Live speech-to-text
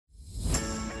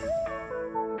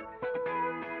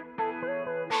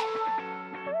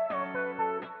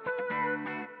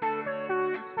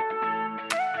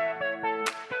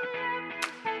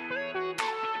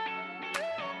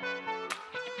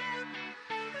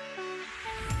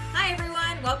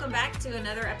Welcome back to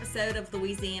another episode of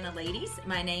Louisiana Ladies.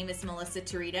 My name is Melissa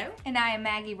Torito. And I am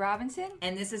Maggie Robinson.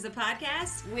 And this is a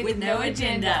podcast with no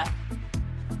agenda.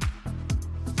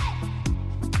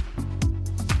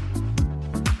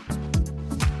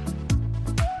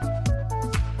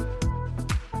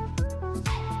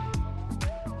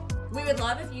 We would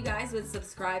love if you guys would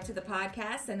subscribe to the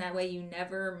podcast, and that way you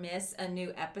never miss a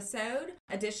new episode.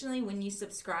 Additionally, when you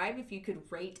subscribe, if you could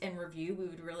rate and review, we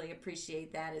would really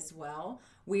appreciate that as well.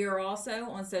 We are also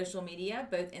on social media,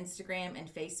 both Instagram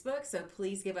and Facebook, so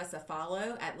please give us a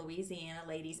follow at Louisiana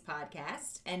Ladies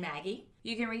Podcast. And Maggie?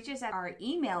 You can reach us at our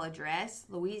email address,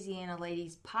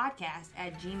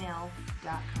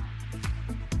 louisianaladiespodcast@gmail.com.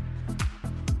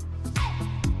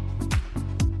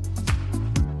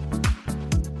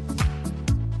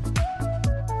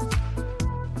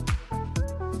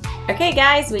 Okay,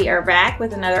 guys, we are back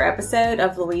with another episode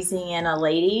of Louisiana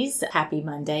Ladies. Happy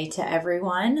Monday to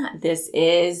everyone. This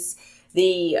is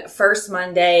the first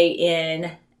Monday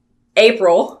in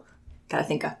April. Gotta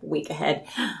think a week ahead.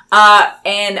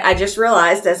 And I just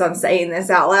realized as I'm saying this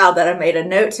out loud that I made a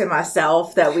note to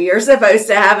myself that we are supposed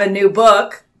to have a new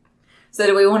book. So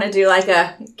do we want to do like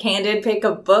a candid pick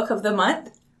a book of the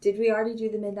month? Did we already do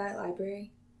the Midnight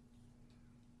Library?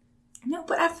 No,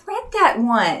 but I've read that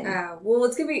one. Well,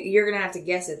 it's gonna be. You're gonna have to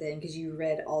guess it then because you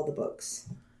read all the books.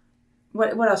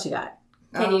 What else you got?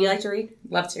 Katie, do you like to read?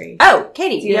 Love to read. Oh,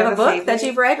 Katie, do you have a book favorite that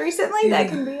you've read recently? That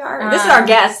can be our... This is our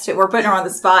guest. We're putting her on the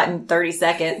spot in 30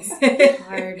 seconds.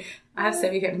 Hard. I have so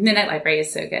many good... Midnight Library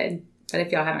is so good. But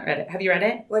if y'all haven't read it... Have you read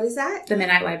it? What is that? The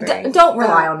Midnight Library. Don't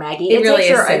rely on Maggie. It really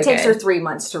is so It takes good. her 3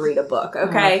 months to read a book,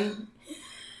 okay?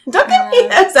 Don't give me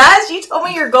those eyes. You told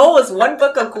me your goal was one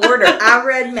book a quarter. I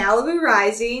read Malibu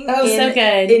Rising. So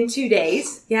good. In 2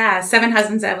 days. Yeah, Seven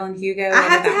Husbands of Evelyn Hugo. I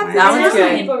have to have that one's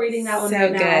good. People reading that one So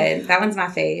right now. good. That one's my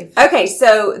fave. Okay,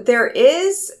 so there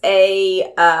is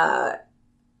a... I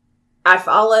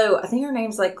follow... I think her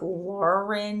name's like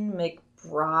Lauren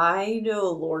McBride.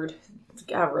 Oh, Lord.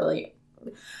 God, really...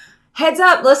 Heads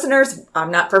up, listeners,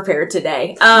 I'm not prepared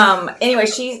today. Anyway,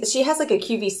 she has like a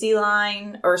QVC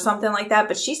line or something like that,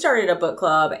 but she started a book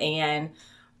club, and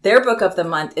their book of the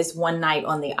month is One Night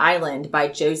on the Island by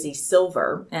Josie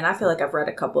Silver. And I feel like I've read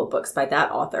a couple of books by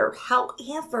that author.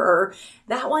 However,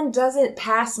 that one doesn't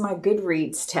pass my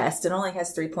Goodreads test. It only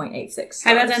has 3.86 stars.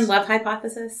 Have I done Love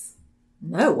Hypothesis?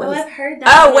 No. Oh, I've heard that.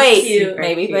 Oh, one wait. cute.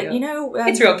 Maybe, Cute. but you know.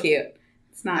 It's real cute.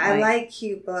 It's not I like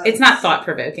cute books. It's not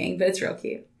thought-provoking, but it's real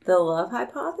cute. The Love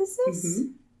Hypothesis?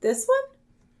 Mm-hmm. This one?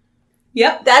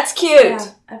 Yep. That's cute.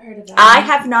 Yeah, I've heard of that. I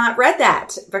have not read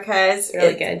that because It's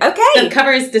really good. Okay. The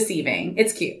cover is deceiving.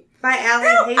 It's cute. By Allie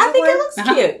Hazelwood. I think it looks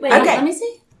cute. Wait, okay. let me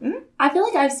see. Hmm? I feel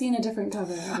like I've seen a different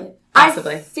cover of it.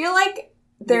 Possibly. I feel like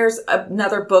there's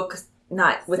another book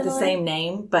not with the Similar? same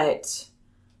name, but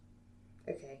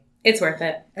Okay. It's worth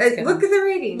it. It's a good Look one. at the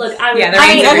ratings. Look, I Yeah, would. the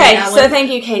ratings are okay. that So one.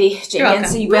 thank you, Katie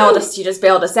Jenkins. welcome. You just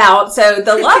bailed us out. So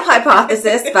the Love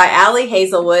Hypothesis by Allie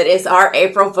Hazelwood is our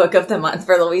April book of the month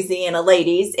for Louisiana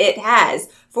Ladies. It has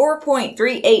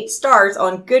 4.38 stars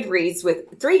on Goodreads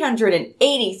with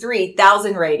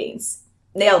 383,000 ratings.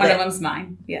 Nailed One it. of them's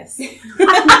mine. Yes.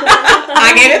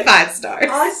 I gave it 5 stars.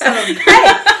 Awesome.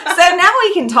 Hey, so now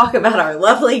we can talk about our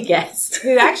lovely guest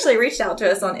who actually reached out to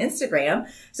us on Instagram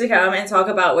to come and talk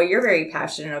about what you're very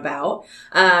passionate about.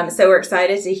 So we're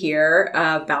excited to hear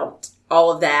about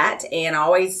all of that. And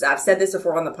I've said this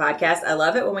before on the podcast, I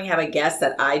love it when we have a guest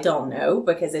that I don't know,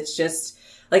 because it's just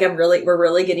like we're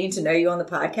really getting to know you on the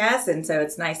podcast. And so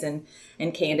it's nice and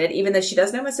candid, even though she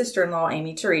does know my sister-in-law,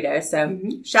 Amy Torito. So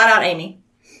shout out, Amy.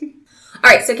 All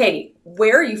right. So Katie,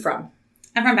 where are you from?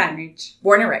 I'm from Baton Rouge.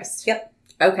 Born and raised. Yep.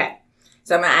 Okay.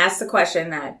 So I'm going to ask the question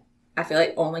that I feel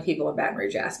like only people in Baton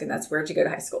Rouge ask, and that's where'd you go to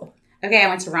high school? Okay, I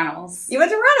went to Runnels. You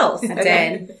went to Reynolds. I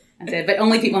did. But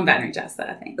only people in Baton Rouge ask that,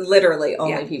 I think. Literally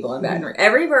only Yeah. people in Baton Rouge.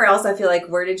 Everywhere else, I feel like,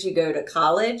 where did you go to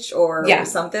college or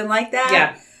something like that?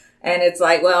 Yeah. And it's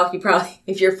like, well,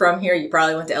 if you're from here, you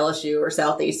probably went to LSU or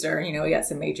Southeastern. You know, we got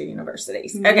some major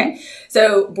universities. Mm-hmm. Okay.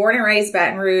 So born and raised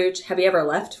Baton Rouge. Have you ever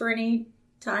left for any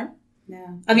time?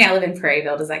 No. I mean, I live in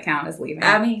Prairieville. Does that count as leaving?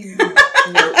 I mean, no,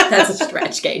 that's a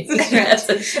stretch, Katie. That's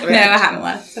a stretch. No, I haven't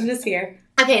left. I'm just here.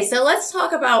 Okay, so let's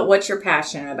talk about what you're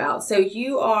passionate about. So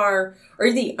you are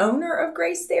the owner of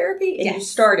Grace Therapy, and you Yes.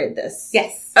 started this.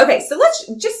 Yes. Okay, so let's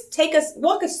just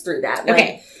walk us through that. Like,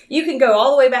 Okay. you can go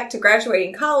all the way back to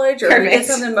graduating college, or if you did Perfect.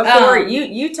 something before.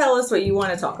 You tell us what you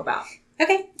want to talk about.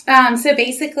 Okay. So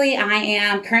basically, I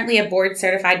am currently a board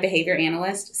certified behavior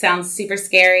analyst. Sounds super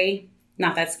scary.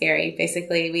 Not that scary.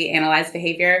 Basically, we analyze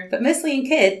behavior, but mostly in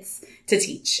kids to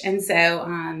teach. And so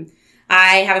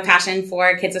I have a passion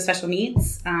for kids with special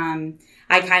needs.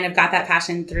 I kind of got that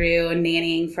passion through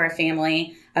nannying for a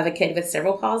family of a kid with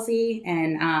cerebral palsy.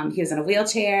 And he was in a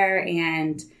wheelchair,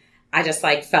 and I just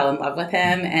like fell in love with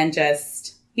him and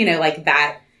just, like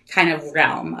that kind of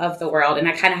realm of the world. And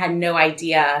I kind of had no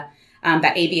idea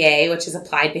that ABA, which is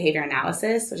applied behavior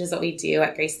analysis, which is what we do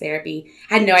at Grace Therapy,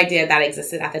 I had no idea that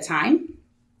existed at the time.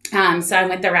 So I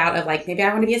went the route of like, maybe I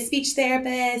want to be a speech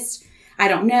therapist. I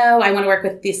don't know. I want to work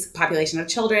with this population of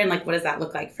children. Like, what does that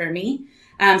look like for me?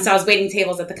 So I was waiting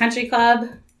tables at the country club,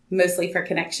 mostly for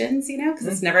connections, because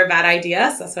it's never a bad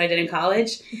idea. So that's what I did in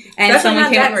college. And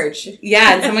someone came up,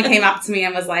 and someone came up to me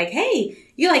and was like, "Hey,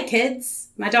 you like kids?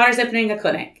 My daughter's opening a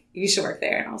clinic. You should work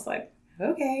there." And I was like,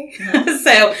 okay.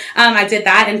 So I did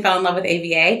that and fell in love with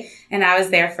ABA. And I was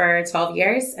there for 12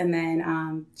 years. And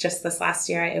then just this last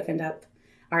year, I opened up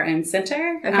our own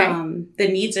center. Okay. The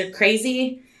needs are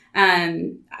crazy.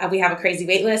 We have a crazy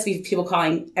wait list. We have people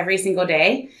calling every single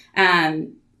day.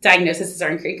 Diagnoses are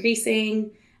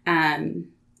increasing. I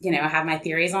have my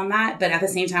theories on that. But at the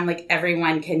same time, like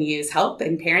everyone can use help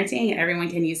in parenting, and everyone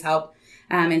can use help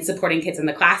in supporting kids in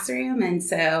the classroom. And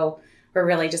so we're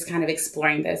really just kind of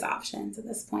exploring those options at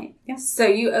this point. Yeah. So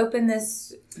you opened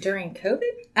this during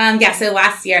COVID? Yeah. So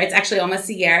last year, it's actually almost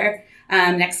a year,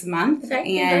 next month.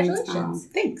 Okay. And, Congratulations.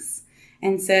 Thanks.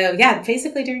 And so, yeah,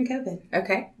 basically during COVID.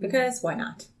 Okay. Because why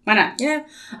not? Why not? Yeah.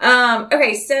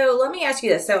 Okay. So let me ask you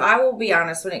this. So I will be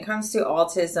honest, when it comes to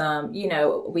autism,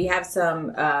 we have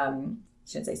some,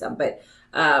 shouldn't say some, but,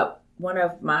 one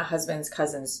of my husband's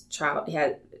cousin's is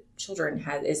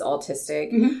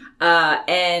autistic. Mm-hmm.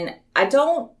 And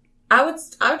I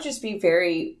would just be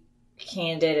very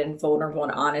candid and vulnerable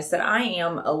and honest that I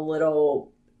am a lot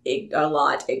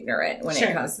ignorant when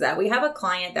it comes to that. We have a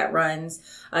client that runs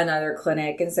another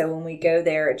clinic. And so when we go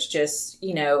there, it's just,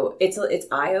 it's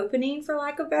eye-opening, for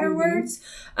lack of better words.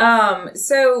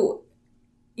 So,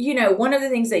 one of the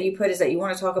things that you put is that you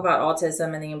want to talk about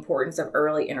autism and the importance of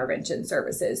early intervention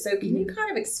services. So can you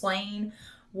kind of explain,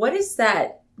 what does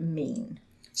that mean?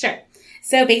 Sure.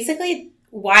 So basically,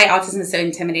 why autism is so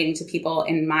intimidating to people,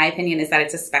 in my opinion, is that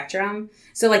it's a spectrum.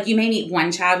 So like you may meet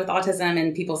one child with autism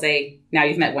and people say, now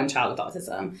you've met one child with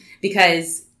autism,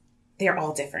 because they're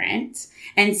all different.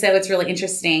 And so it's really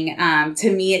interesting.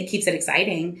 To me, it keeps it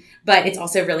exciting, but it's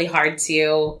also really hard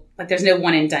to, like, there's no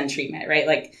one and done treatment, right?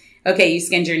 Like, okay, you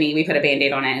skinned your knee, we put a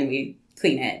Band-Aid on it and we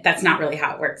clean it. That's not really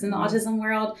how it works in the autism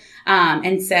world.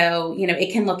 And so,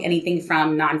 it can look anything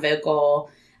from non-vocal,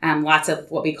 lots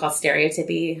of what we call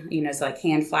stereotypy, so like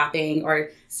hand flapping or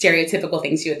stereotypical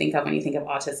things you would think of when you think of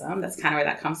autism. That's kind of where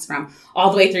that comes from. All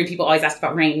the way through, people always ask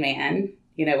about Rain Man,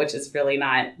 which is really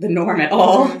not the norm at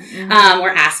all,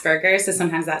 or Asperger's. So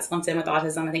sometimes that's lumped in with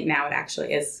autism. I think now it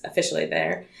actually is officially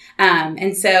there.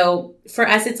 And so for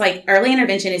us, it's like early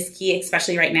intervention is key,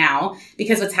 especially right now,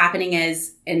 because what's happening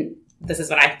is, and this is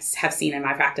what I have seen in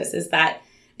my practice, is that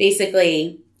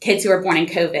basically kids who are born in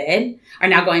COVID are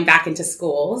now going back into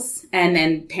schools, and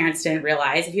then parents didn't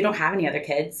realize, if you don't have any other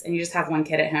kids and you just have one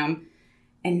kid at home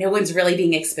and no one's really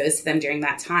being exposed to them during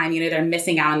that time, they're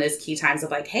missing out on those key times of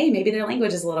like, hey, maybe their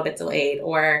language is a little bit delayed,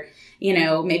 or,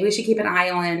 maybe we should keep an eye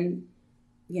on,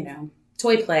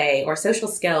 toy play or social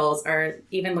skills, or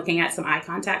even looking at some eye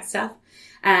contact stuff.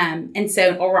 And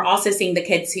so, or we're also seeing the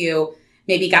kids who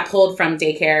maybe got pulled from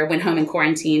daycare, went home and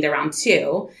quarantined around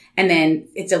 2, and then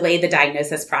it delayed the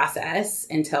diagnosis process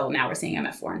until now we're seeing them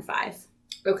at 4 and 5.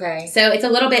 Okay. So it's a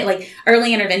little bit like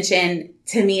early intervention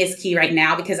to me is key right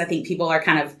now, because I think people are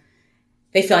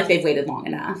they feel like they've waited long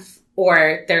enough,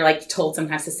 or they're like told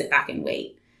sometimes to sit back and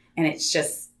wait, and it's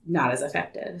just not as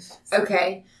effective. So.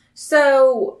 Okay.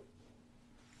 So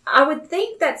I would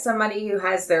think that somebody who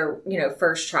has their,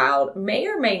 first child may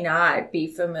or may not be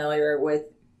familiar with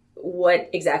what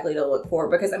exactly to look for,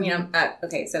 because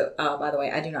okay. So, by the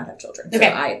way, I do not have children. So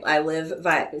okay. I live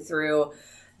through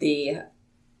the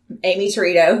Amy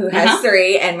Torito, who has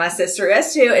 3, and my sister who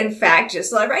has 2. In fact, just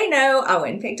to let everybody know, I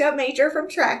went and picked up Major from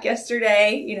track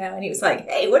yesterday, and he was like,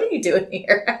 hey, what are you doing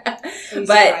here? You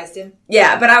surprised him?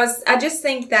 Yeah, but I just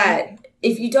think that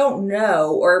if you don't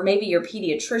know, or maybe your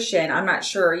pediatrician, I'm not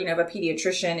sure, if a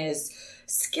pediatrician is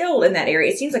skilled in that area,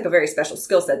 it seems like a very special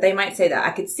skill set. They might say that.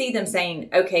 I could see them saying,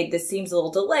 okay, this seems a little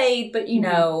delayed, but,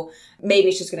 maybe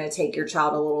it's just going to take your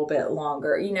child a little bit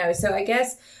longer, So I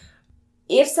guess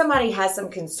if somebody has some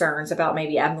concerns about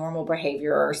maybe abnormal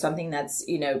behavior or something that's,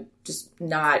 just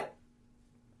not,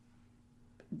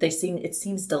 it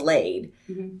seems delayed.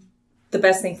 the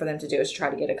best thing for them to do is try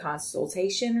to get a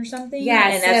consultation or something? Yeah.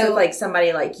 And that's with like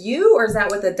somebody like you, or is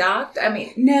that with a doctor? I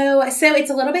mean, no. So it's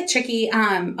a little bit tricky.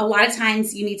 A lot of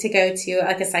times you need to go to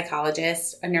like a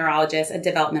psychologist, a neurologist, a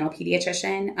developmental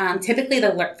pediatrician. Typically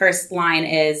the first line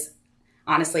is,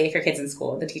 honestly, if your kid's in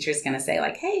school, the teacher's going to say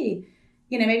like, hey,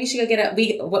 maybe you should go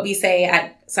get what we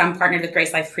say so I'm partnered with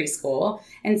Grace Life Preschool.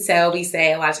 And so we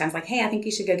say a lot of times like, hey, I think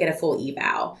you should go get a full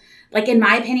eval. Like, in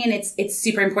my opinion, it's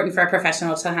super important for a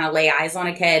professional to kind of lay eyes on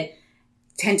a kid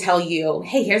and tell you,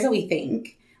 hey, here's what we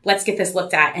think. Let's get this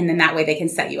looked at. And then that way they can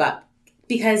set you up.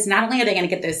 Because not only are they going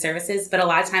to get those services, but a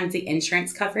lot of times the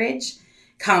insurance coverage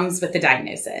comes with the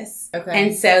diagnosis. Okay.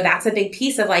 And so that's a big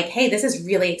piece of like, hey, this is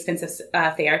really expensive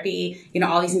therapy.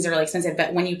 All these things are really expensive.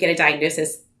 But when you get a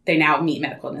diagnosis, they now meet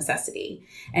medical necessity.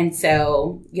 And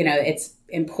so, it's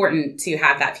important to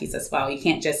have that piece as well. You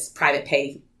can't just private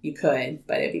pay. You could,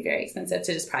 but it'd be very expensive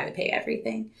to just private pay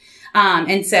everything.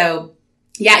 And so,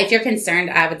 yeah, if you're concerned,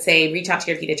 I would say reach out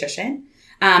to your pediatrician.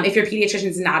 If your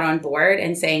pediatrician's not on board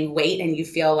and saying wait, and you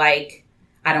feel like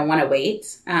I don't want to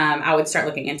wait, I would start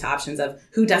looking into options of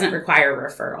who doesn't require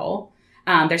a referral.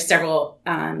 There's several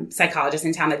psychologists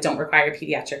in town that don't require a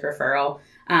pediatric referral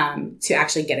to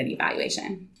actually get an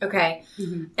evaluation. Okay.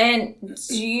 Mm-hmm. And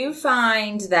do you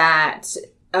find that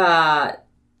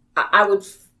I would...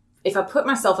 If I put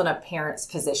myself in a parent's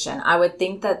position, I would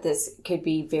think that this could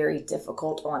be very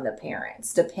difficult on the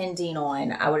parents, depending on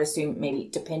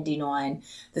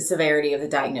the severity of the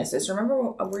diagnosis. Remember,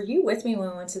 were you with me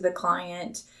when we went to the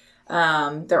client?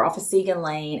 They're off of Segan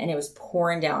Lane, and it was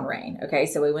pouring down rain. Okay,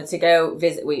 so we went to go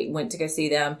visit. We went to go see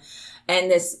them,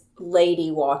 and this lady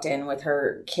walked in with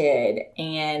her kid,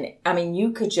 and I mean,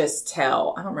 you could just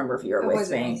tell. I don't remember if you were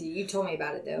with me. You told me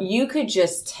about it though. You could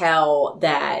just tell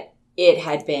that it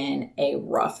had been a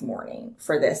rough morning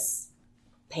for this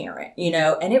parent,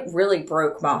 and it really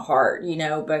broke my heart,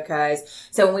 because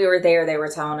so when we were there, they were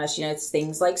telling us, it's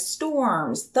things like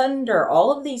storms, thunder,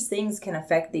 all of these things can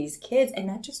affect these kids. And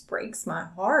that just breaks my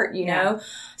heart, know?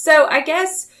 So I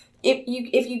guess if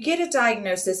you get a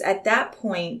diagnosis at that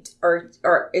point, or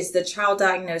is the child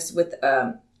diagnosed with,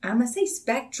 I'm going to say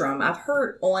spectrum. I've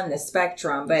heard on the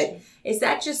spectrum, but is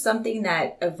that just something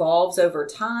that evolves over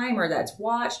time, or that's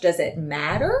watched? Does it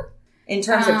matter in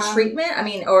terms of treatment? I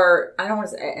mean, or I don't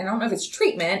know if it's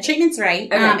treatment. Treatment's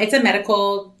right. Okay. It's a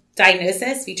medical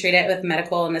diagnosis. We treat it with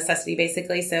medical necessity,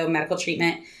 basically. So medical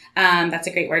treatment. That's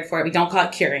a great word for it. We don't call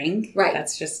it curing. Right.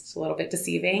 That's just a little bit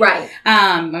deceiving. Right.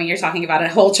 You're talking about a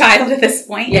whole child at this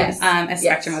point. Yes. A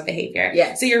spectrum of behavior.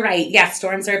 Yes. So you're right. Yeah.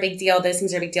 Storms are a big deal. Those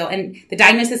things are a big deal. And the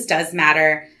diagnosis does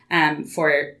matter,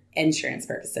 for insurance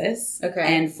purposes. Okay.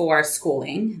 And for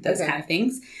schooling, those kind of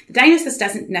things. The diagnosis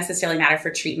doesn't necessarily matter for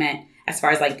treatment as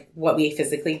far as like what we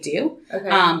physically do.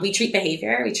 Okay. We treat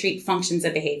behavior. We treat functions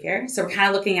of behavior. So we're kind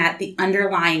of looking at the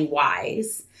underlying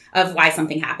whys of why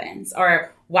something happens,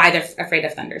 or why they're afraid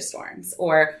of thunderstorms,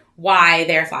 or why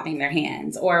they're flapping their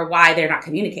hands, or why they're not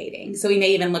communicating. So we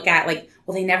may even look at like,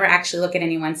 well, they never actually look at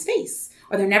anyone's face,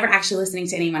 or they're never actually listening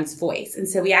to anyone's voice. And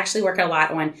so we actually work a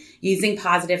lot on using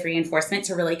positive reinforcement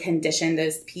to really condition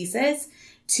those pieces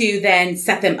to then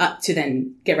set them up to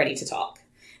then get ready to talk.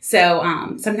 So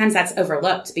sometimes that's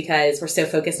overlooked because we're so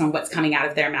focused on what's coming out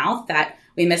of their mouth that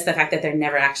we miss the fact that they're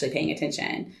never actually paying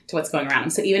attention to what's going around them.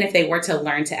 So even if they were to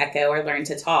learn to echo or learn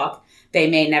to talk, they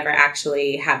may never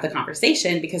actually have the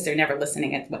conversation because they're never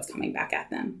listening at what's coming back at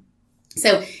them.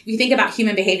 So if you think about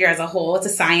human behavior as a whole, it's a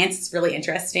science. It's really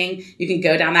interesting. You can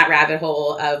go down that rabbit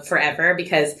hole of forever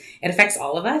because it affects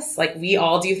all of us. Like, we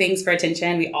all do things for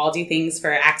attention. We all do things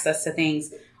for access to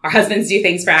things. Our husbands do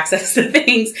things for access to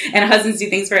things, and husbands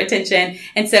do things for attention.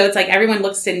 And so it's like everyone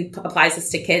looks and applies this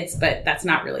to kids, but that's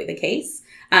not really the case.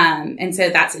 And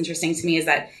so that's interesting to me, is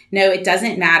that no, it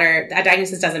doesn't matter. A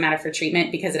diagnosis doesn't matter for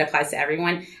treatment because it applies to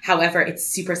everyone. However, it's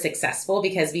super successful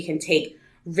because we can take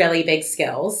really big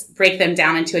skills, break them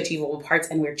down into achievable parts,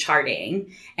 and we're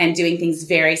charting and doing things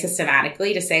very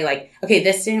systematically to say like, okay,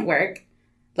 this didn't work.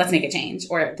 Let's make a change.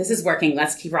 Or this is working.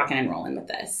 Let's keep rocking and rolling with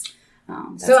this.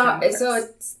 So I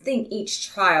think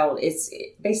each child is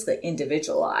basically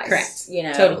individualized.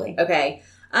 Correct. Totally. Okay.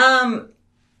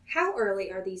 How early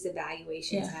are these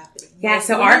evaluations happening? Yeah.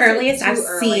 So our earliest I've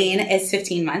seen is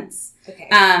 15 months. Okay.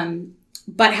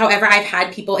 But however, I've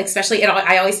had people, especially,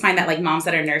 I always find that like moms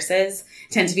that are nurses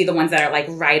tend to be the ones that are like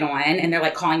right on, and they're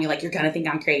like calling you like, you're going to think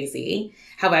I'm crazy.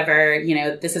 However,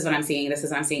 this is what I'm seeing. This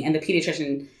is what I'm seeing. And the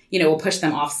pediatrician, will push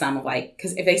them off some of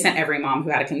because if they sent every mom who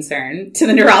had a concern to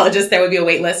the neurologist, there would be a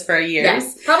wait list for years.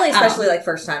 Yes, probably especially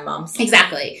first time moms.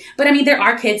 Exactly. But I mean, there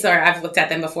are kids, or I've looked at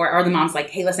them before, or the mom's like,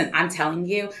 hey, listen, I'm telling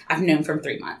you, I've known from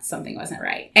 3 months something wasn't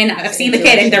right. And I've seen the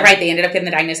kid and they're right. They ended up getting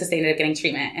the diagnosis. They ended up getting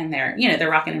treatment and they're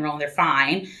rocking and rolling. They're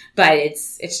fine. But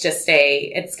it's just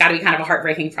it's got to be kind of a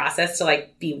heartbreaking process to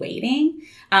be waiting.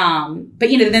 But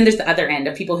then there's the other end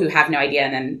of people who have no idea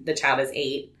and then the child is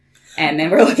 8. And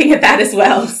then we're looking at that as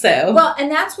well. So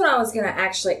and that's what I was going to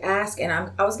actually ask.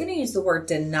 And I was going to use the word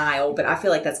denial, but I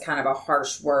feel like that's kind of a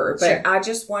harsh word. But sure. I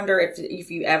just wonder if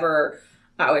you ever,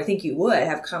 I think you would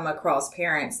have come across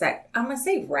parents that I'm going to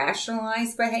say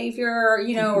rationalize behavior,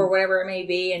 or whatever it may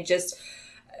be, and just.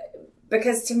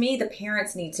 Because to me, the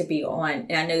parents need to be on,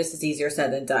 and I know this is easier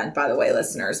said than done, by the way,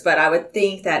 listeners, but I would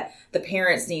think that the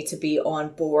parents need to be on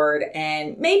board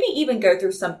and maybe even go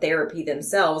through some therapy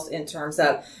themselves in terms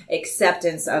of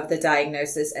acceptance of the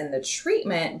diagnosis and the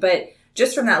treatment. But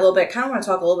just from that little bit, I kind of want to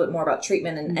talk a little bit more about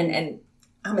treatment and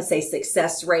I'm going to say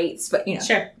success rates, but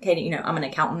sure. Katie, I'm an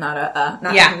accountant,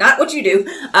 not what you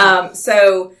do.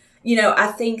 So,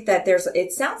 I think that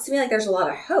it sounds to me like there's a lot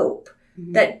of hope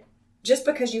that just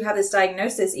because you have this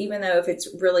diagnosis, even though if it's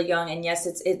really young, and yes,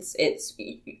 it's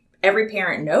every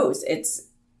parent knows it's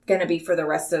going to be for the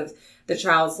rest of the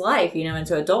child's life,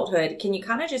 into adulthood. Can you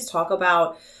kind of just talk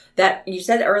about that? You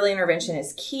said early intervention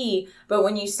is key, but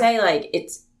when you say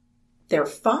they're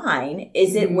fine,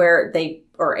 is it where they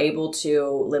are able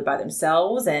to live by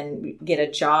themselves and get a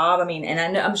job? I mean,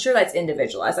 and I'm sure that's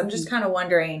individualized. I'm just kind of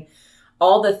wondering,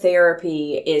 all the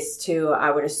therapy is to, I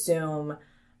would assume,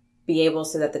 be able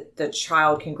so that the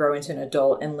child can grow into an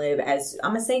adult and live as,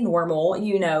 I'm going to say normal,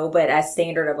 but as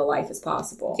standard of a life as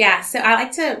possible. Yeah. So I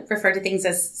like to refer to things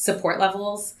as support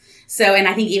levels. So, and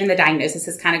I think even the diagnosis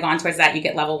has kind of gone towards that. You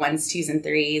get level 1s, 2s, and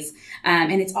 3s.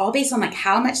 And it's all based on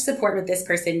how much support would this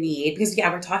person need? Because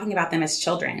we're talking about them as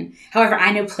children. However,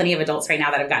 I know plenty of adults right now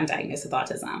that have gotten diagnosed with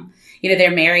autism.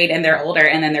 They're married and they're older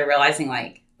and then they're realizing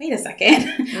wait a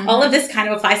second, all of this kind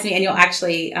of applies to me. And you'll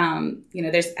actually,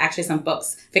 there's actually some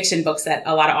fiction books that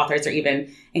a lot of authors are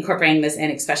even incorporating this in,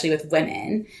 especially with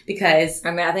women, because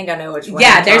I think I know which one.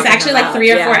 Yeah, there's actually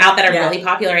 3 or 4 out that are really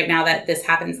popular right now that this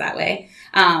happens that way.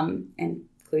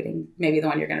 Including maybe the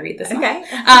one you're going to read this month. Okay.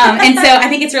 And so I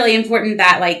think it's really important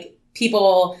that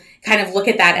people kind of look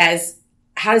at that as,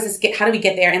 how do we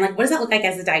get there? And what does that look like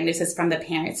as a diagnosis from the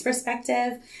parent's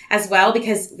perspective as well?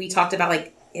 Because we talked about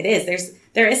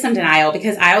there is some denial,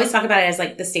 because I always talk about it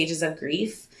as the stages of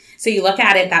grief. So you look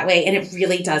at it that way and it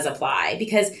really does apply,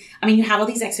 because you have all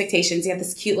these expectations. You have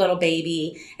this cute little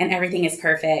baby and everything is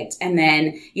perfect. And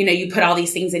then, you put all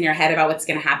these things in your head about what's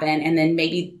going to happen. And then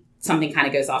maybe something kind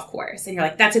of goes off course and you're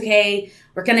like, that's okay.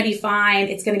 We're going to be fine.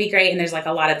 It's going to be great. And there's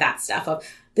a lot of that stuff of,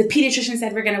 the pediatrician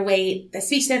said we're going to wait. The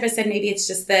speech therapist said maybe it's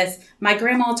just this. My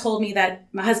grandma told me that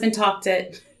my husband talked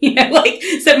at,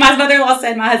 so my mother-in-law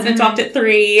said my husband talked at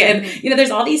 3. And, there's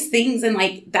all these things. And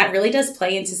that really does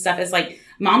play into stuff as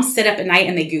moms sit up at night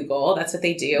and they Google. That's what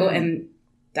they do. And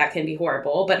that can be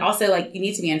horrible. But also you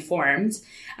need to be informed.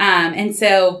 And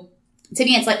so to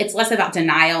me, it's less about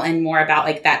denial and more about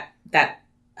that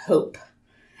hope.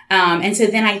 And so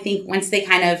then I think once they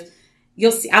kind of,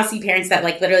 I'll see parents that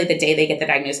literally the day they get the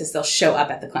diagnosis, they'll show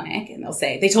up at the clinic and they'll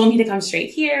say, they told me to come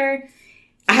straight here.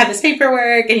 I have this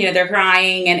paperwork, and, they're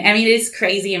crying. And it is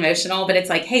crazy emotional, but it's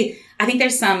hey, I think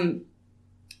there's some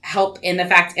help in the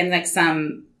fact and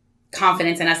some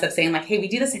confidence in us of saying hey, we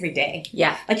do this every day.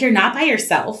 Yeah. You're not by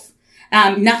yourself.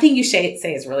 Nothing you say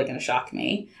is really going to shock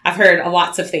me. I've heard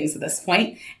lots of things at this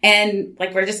point, and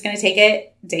we're just going to take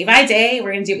it day by day.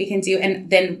 We're going to do what we can do. And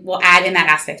then we'll add in that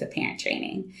aspect of parent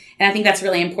training. And I think that's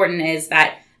really important, is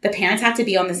that the parents have to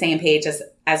be on the same page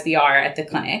as we are at the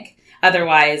clinic.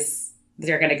 Otherwise,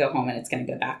 they're going to go home and it's going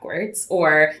to go backwards,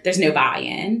 or there's no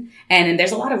buy-in. And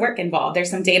there's a lot of work involved.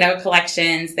 There's some data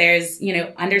collections. There's,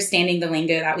 understanding the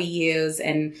lingo that we use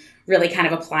and really kind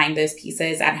of applying those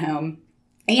pieces at home.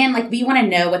 And we want to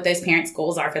know what those parents'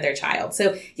 goals are for their child.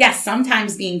 So yes,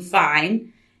 sometimes being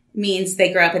fine means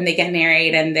they grow up and they get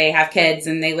married and they have kids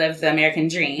and they live the American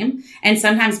dream. And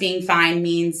sometimes being fine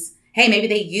means, hey, maybe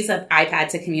they use an iPad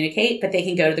to communicate, but they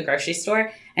can go to the grocery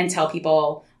store and tell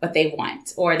people what they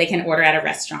want, or they can order at a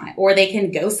restaurant, or they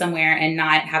can go somewhere and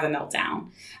not have a meltdown.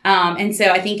 And so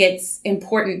I think it's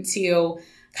important to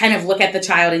kind of look at the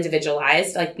child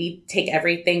individualized. We take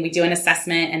everything, we do an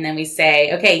assessment, and then we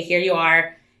say, okay, here you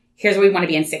are. Here's where we want to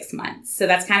be in 6 months. So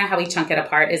that's kind of how we chunk it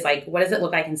apart, is what does it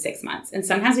look like in 6 months? And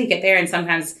sometimes we get there and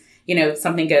sometimes,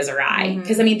 something goes awry.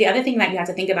 Because the other thing that you have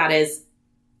to think about is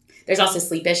There's also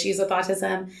sleep issues with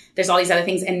autism. There's all these other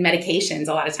things, and medications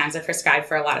a lot of times are prescribed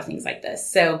for a lot of things like this.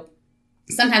 So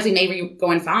sometimes we may be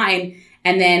going fine,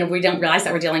 and then we don't realize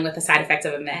that we're dealing with the side effects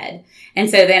of a med. And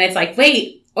so then it's like,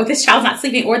 wait, or this child's not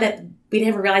sleeping, or that we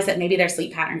never realized that maybe their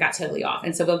sleep pattern got totally off.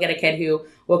 And so we'll get a kid who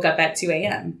woke up at 2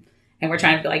 a.m. and we're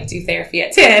trying to like do therapy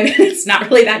at 10. It's not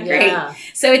really that great. Yeah.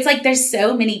 So it's like there's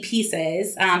so many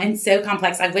pieces and so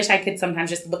complex. I wish I could sometimes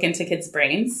just look into kids'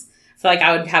 brains. So like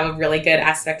I would have a really good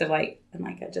aspect of like, and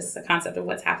like just a concept of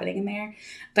what's happening in there.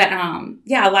 But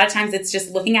yeah, a lot of times it's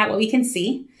just looking at what we can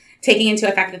see, taking into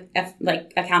account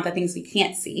the things we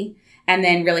can't see, and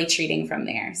then really treating from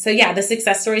there. So yeah, the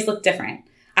success stories look different.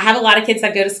 I have a lot of kids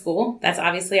that go to school. That's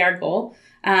obviously our goal.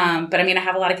 But I mean, I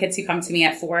have a lot of kids who come to me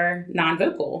at 4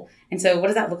 non-vocal. And so what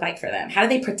does that look like for them? How do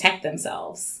they protect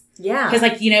themselves? Yeah. Because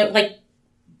like, you know, like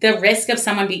the risk of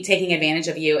someone taking advantage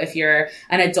of you if you're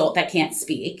an adult that can't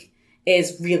speak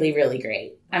is really, really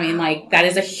great. I mean, like that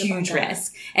is a huge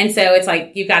risk. And so it's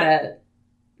like, you've got to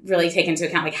really take into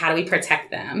account, like, how do we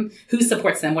protect them? Who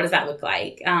supports them? What does that look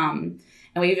like?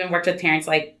 And we've even worked with parents,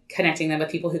 like connecting them with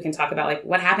people who can talk about like,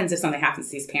 what happens if something happens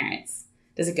to these parents?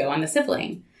 Does it go on the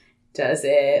sibling? Does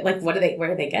it, like, where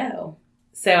do they go?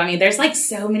 So, I mean, there's like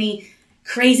so many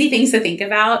crazy things to think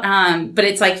about. But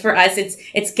it's like for us,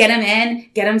 it's get them in,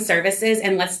 get them services,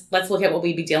 and let's look at what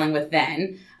we'd be dealing with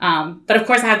then. But of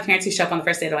course I have parents who show up on the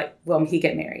first day, they're like, will he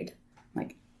get married? I'm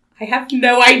like, I have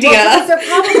no idea. Well,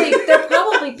 they're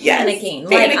probably panicking.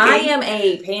 Yes, like I am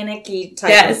a panicky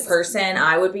type of person.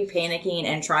 I would be panicking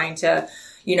and trying to,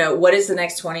 you know, what does the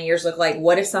next 20 years look like?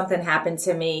 What if something happened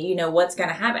to me? You know, what's going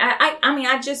to happen? I mean,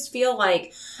 I just feel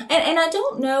like, and I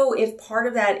don't know if part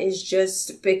of that is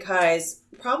just because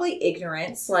probably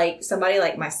ignorance, like somebody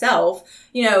like myself,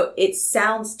 you know, it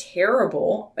sounds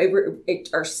terrible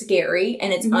or scary,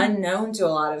 and it's unknown to a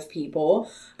lot of people.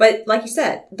 But like you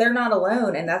said, they're not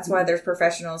alone. And that's why there's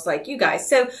professionals like you guys.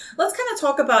 So let's kind of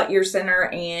talk about your center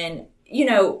and, you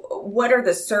know, what are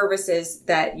the services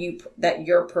that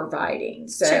you're providing?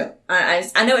 So sure.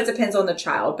 I know it depends on the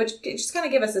child, but just kind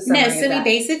of give us a summary. No, so we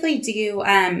basically do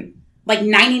like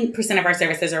 90% of our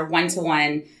services are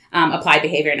one-to-one applied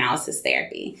behavior analysis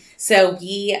therapy. So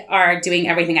we are doing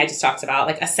everything I just talked about,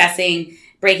 like assessing,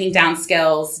 breaking down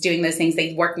skills, doing those things.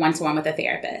 They work one-to-one with a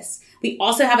therapist. We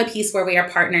also have a piece where we are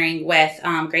partnering with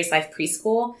Grace Life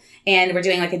Preschool, and we're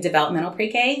doing like a developmental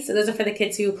pre-K. So those are for the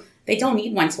kids who they don't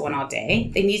need one-to-one all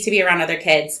day. They need to be around other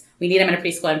kids. We need them in a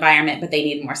preschool environment, but they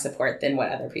need more support than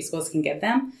what other preschools can give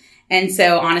them. And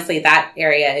so honestly, that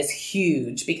area is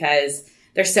huge because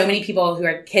there's so many people who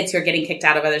are kids who are getting kicked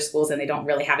out of other schools and they don't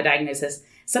really have a diagnosis.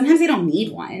 Sometimes they don't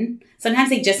need one. Sometimes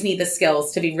they just need the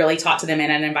skills to be really taught to them in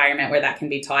an environment where that can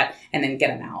be taught and then get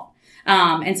them out.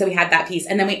 And so we had that piece.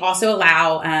 And then we also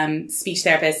allow speech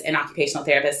therapists and occupational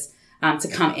therapists to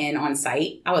come in on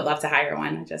site. I would love to hire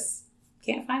one. I just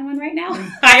can't find one right now.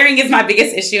 Hiring is my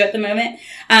biggest issue at the moment.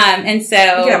 And so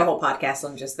we could have a whole podcast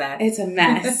on just that. It's a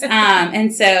mess.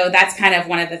 And so that's kind of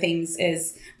one of the things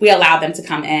is we allow them to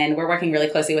come in. We're working really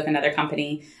closely with another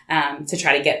company to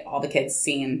try to get all the kids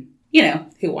seen, you know,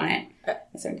 who want it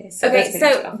on certain days. So okay,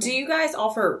 so do you guys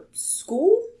offer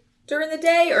school during the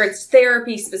day, or it's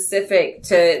therapy specific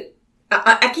to...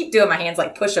 I keep doing my hands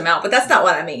like push them out, but that's not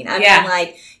what I mean. I mean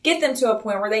like get them to a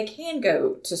point where they can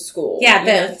go to school. Yeah,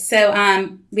 both. So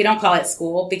we don't call it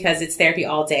school because it's therapy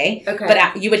all day. Okay.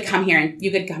 But you would come here and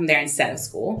you could come there instead of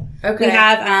school. Okay. We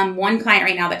have one client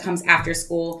right now that comes after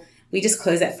school. We just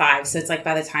close at 5, so it's like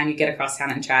by the time you get across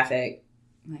town in traffic,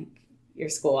 like your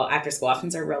after school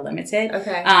options are real limited.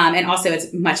 Okay. And also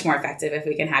it's much more effective if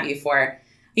we can have you for,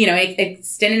 you know,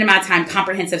 extended amount of time,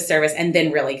 comprehensive service, and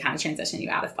then really kind of transition you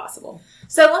out if possible.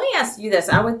 So let me ask you this.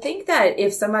 I would think that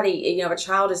if somebody, you know, if a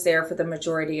child is there for the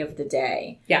majority of the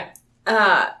day. Yeah.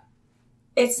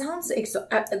 It sounds,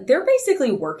 they're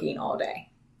basically working all day.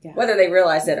 Yeah. Whether they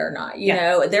realize it or not. You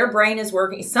know, their brain is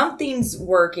working. Something's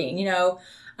working, you know.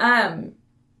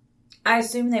 I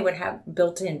assume they would have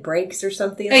built-in breaks or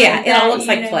something like that. It all looks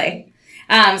like play.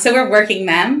 So we're working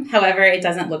them. However, it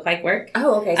doesn't look like work.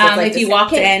 Oh, okay. So if you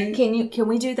walked in, can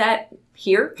we do that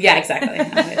here? Yeah, exactly.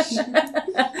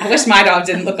 I wish my dog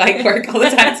didn't look like work all the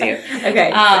time too.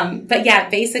 Okay. But yeah,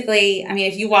 basically, I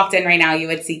mean, if you walked in right now, you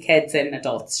would see kids and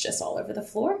adults just all over the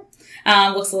floor.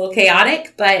 Looks a little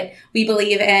chaotic, but we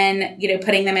believe in, you know,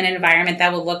 putting them in an environment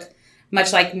that will look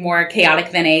much like more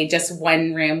chaotic than a just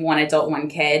one room, one adult, one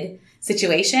kid.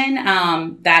 situation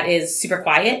that is super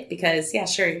quiet because, yeah,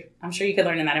 sure, I'm sure you could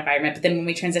learn in that environment. But then when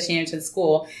we transition into the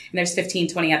school and there's 15,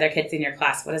 20 other kids in your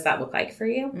class, what does that look like for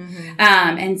you? Mm-hmm.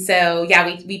 And so, yeah,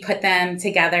 we put them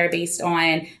together based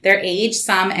on their age,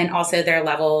 some, and also their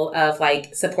level of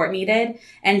like support needed.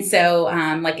 And so,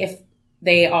 like if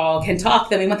they all can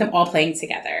talk, then we want them all playing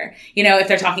together. You know, if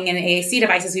they're talking in AAC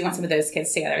devices, we want some of those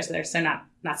kids together so they're so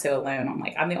not so alone. I'm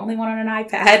like, I'm the only one on an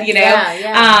iPad, you know?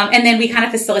 Yeah. And then we kind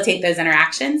of facilitate those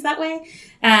interactions that way.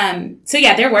 So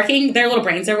yeah, they're working, their little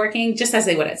brains are working just as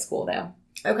they would at school though.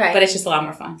 Okay. But it's just a lot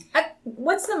more fun.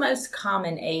 What's the most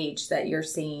common age that you're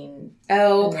seeing?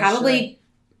 Oh, Initially?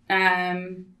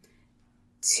 probably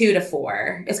 2 to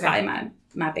 4 is probably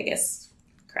my biggest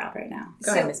crowd right now.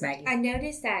 Go ahead, Miss Maggie. I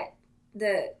noticed that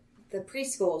the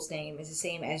preschool's name is the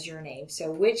same as your name.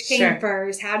 So which came Sure.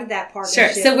 first? How did that Sure.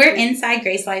 partnership? So we're inside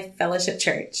Grace Life Fellowship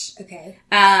Church. Okay.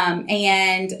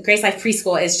 And Grace Life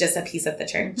Preschool is just a piece of the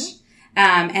church.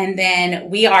 Mm-hmm. And then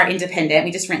we are independent.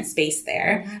 We just rent space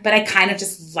there. Mm-hmm. But I kind of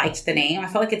just liked the name. I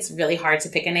felt like it's really hard to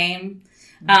pick a name.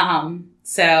 Mm-hmm.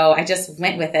 So I just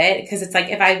went with it because it's like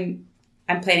if I'm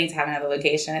planning to have another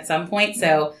location at some point,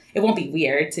 so it won't be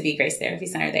weird to be Grace Therapy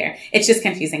Center there. It's just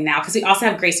confusing now because we also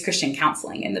have Grace Christian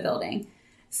Counseling in the building.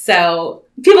 So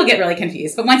people get really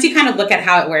confused. But once you kind of look at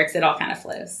how it works, it all kind of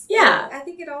flows. Yeah. I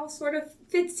think it all sort of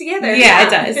fits together. Yeah, it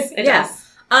does. It Yeah. does.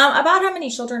 About how many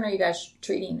children are you guys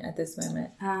treating at this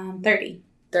moment? 30.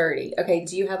 30. Okay.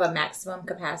 Do you have a maximum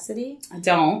capacity? I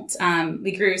don't.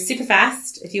 We grew super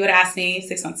fast. If you would have asked me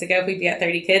 6 months ago if we'd be at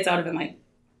 30 kids, I would have been like,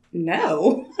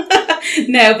 no.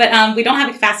 No, but we don't have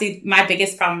a capacity. My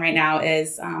biggest problem right now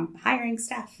is hiring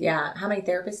staff. Yeah. How many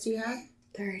therapists do you have?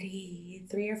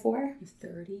 33 or 4.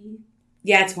 30.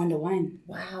 Yeah, it's 1-to-1.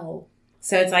 Wow.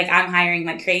 So it's like I'm hiring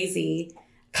like crazy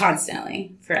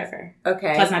constantly, forever.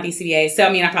 Okay. Plus my BCBA. So,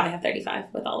 I mean, I probably have 35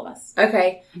 with all of us.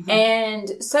 Okay. Mhm.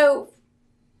 And so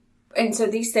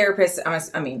these therapists,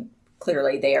 I mean,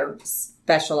 clearly they are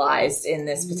specialized in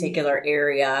this particular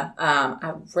area.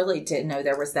 I really didn't know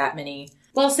there was that many.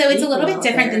 Well, so it's a little people bit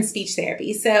different out there. than speech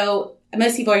therapy. So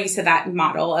most people are used to that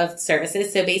model of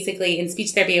services. So basically in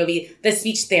speech therapy, it will be the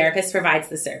speech therapist provides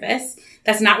the service.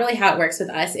 That's not really how it works with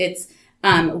us. It's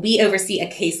we oversee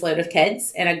a caseload of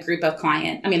kids and a group of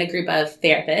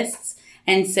therapists.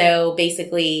 And so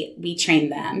basically we train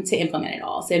them to implement it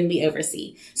all. So we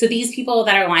oversee. So these people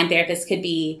that are line therapists could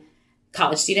be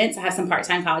college students. I have some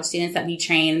part-time college students that we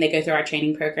train and they go through our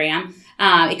training program.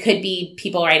 It could be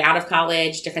people right out of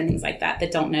college, different things like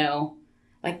that don't know.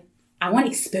 Like, I want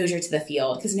exposure to the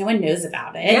field because no one knows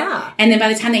about it. Yeah. And then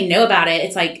by the time they know about it,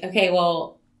 it's like, okay,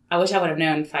 well, I wish I would have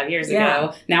known 5 years Yeah.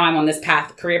 ago. Now I'm on this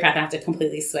career path, and I have to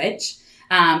completely switch.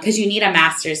 Because you need a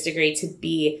master's degree to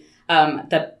be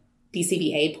the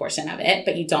BCBA portion of it,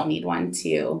 but you don't need one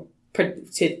to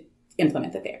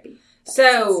implement the therapy.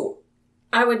 So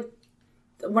I would,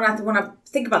 when I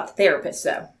think about the therapists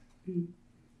though,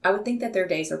 I would think that their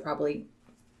days are probably,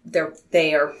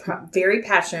 they are very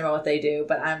passionate about what they do,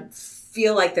 but I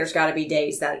feel like there's got to be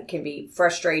days that can be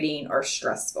frustrating or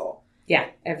stressful. Yeah,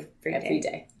 every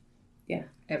day. Yeah.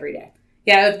 Every day.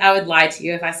 Yeah, I would lie to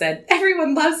you if I said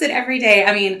everyone loves it every day.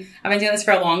 I mean, I've been doing this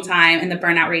for a long time and the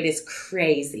burnout rate is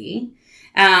crazy.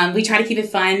 We try to keep it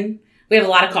fun. We have a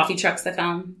lot of coffee trucks that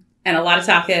come and a lot of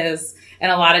tacos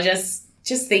and a lot of just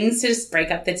things to just break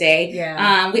up the day.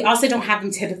 Yeah. We also don't have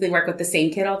them typically work with the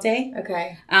same kid all day.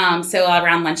 Okay. So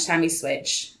around lunchtime we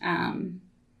switch.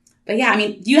 But yeah, I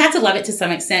mean, you have to love it to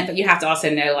some extent, but you have to also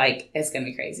know, like, it's going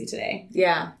to be crazy today.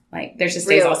 Yeah. Like, there's just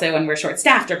days Real. also when we're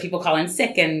short-staffed or people call in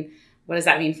sick, and what does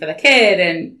that mean for the kid?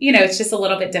 And, you know, it's just a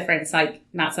little bit different. It's like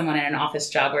not someone in an office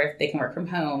job where if they can work from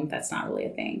home, that's not really a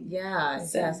thing. Yeah.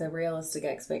 So- So realistic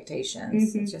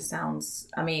expectations. It just sounds,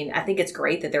 I mean, I think it's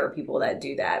great that there are people that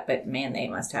do that, but man, they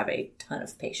must have a ton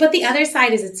of patience. But the other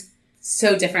side is it's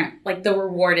so different. Like, the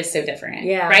reward is so different.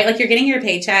 Yeah. Right? Like, you're getting your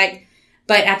paycheck,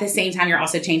 but at the same time, you're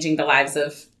also changing the lives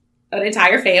of an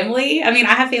entire family. I mean,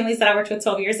 I have families that I worked with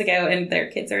 12 years ago and their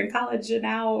kids are in college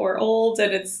now or old,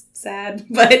 and it's sad,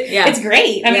 but Yeah. it's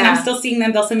great. I mean, Yeah. I'm still seeing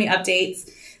them. They'll send me updates.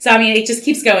 So, I mean, it just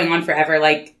keeps going on forever.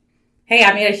 Like, hey,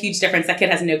 I made a huge difference. That kid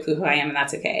has no clue who I am, and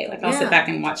that's okay. Like, I'll Yeah. sit back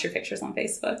and watch your pictures on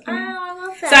Facebook. Oh, I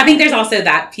love that. So I think there's also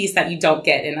that piece that you don't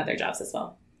get in other jobs as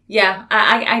well. Yeah,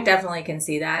 I definitely can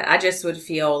see that. I just would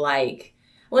feel like,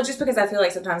 well, just because I feel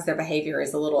like sometimes their behavior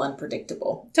is a little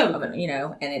unpredictable. Totally. I mean, you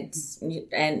know,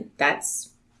 and that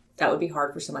would be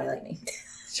hard for somebody like me.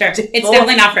 Sure. It's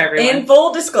definitely not for everyone. In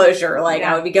full disclosure, like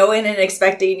Yeah. I would be going in and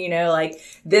expecting, like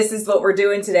this is what we're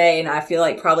doing today. And I feel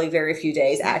like probably very few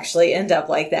days actually end up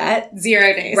like that.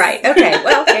 0 days. Right. Okay.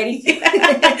 Well, Katie. Good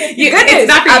news.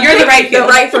 Not for you. You're the right The field.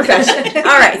 right profession.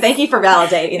 All right. Thank you for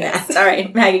validating that. All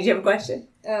right. Maggie, do you have a question?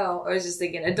 Oh, I was just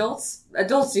thinking, adults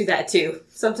do that too.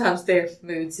 Sometimes their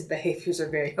moods and behaviors are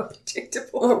very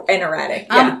unpredictable And erratic.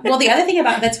 Yeah. Well, the other thing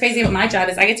that's crazy about my job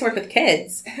is I get to work with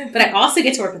kids, but I also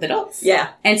get to work with adults. Yeah.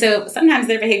 And so sometimes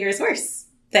their behavior is worse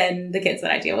than the kids that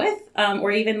I deal with,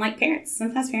 or even like parents.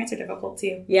 Sometimes parents are difficult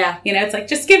too. Yeah. It's like,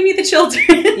 just give me the children.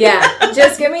 Yeah.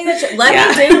 Just give me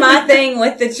let me do my thing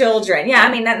with the children. Yeah.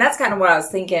 I mean, that's kind of what I was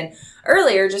thinking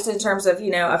earlier, just in terms of,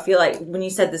 I feel like when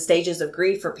you said the stages of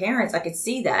grief for parents, I could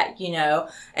see that,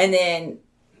 and then,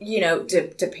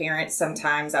 to parents,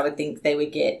 sometimes I would think they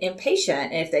would get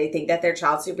impatient if they think that their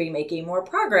child should be making more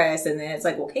progress. And then it's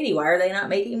like, well, Katie, why are they not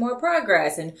making more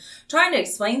progress? And trying to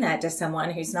explain that to someone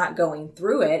who's not going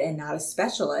through it and not a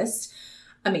specialist.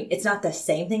 I mean, it's not the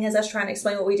same thing as us trying to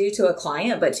explain what we do to a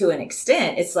client, but to an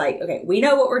extent, it's like, okay, we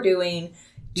know what we're doing.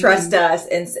 Trust us,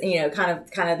 and kind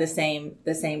of the same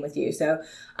with you. So,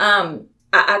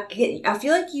 I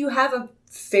feel like you have a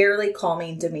fairly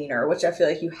calming demeanor, which I feel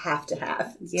like you have to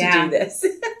have to do this.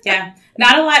 Yeah,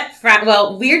 not a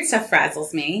lot. Weird stuff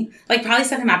frazzles me. Like probably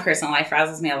stuff in my personal life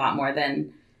frazzles me a lot more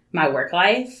than my work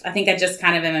life. I think I just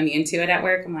kind of am immune to it at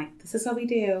work. I'm like, this is what we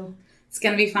do. It's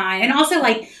gonna be fine. And also,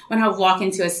 like when I walk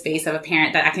into a space of a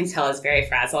parent that I can tell is very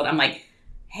frazzled, I'm like,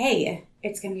 hey,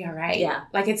 it's going to be all right. Yeah.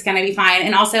 Like, it's going to be fine.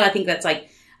 And also, I think that's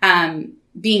like,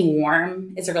 being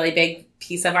warm is a really big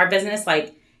piece of our business.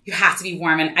 Like, you have to be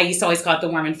warm. And I used to always call it the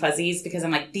warm and fuzzies because I'm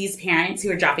like, these parents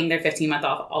who are dropping their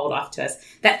 15-month-old off to us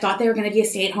that thought they were going to be a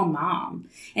stay-at-home mom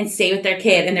and stay with their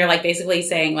kid. And they're like, basically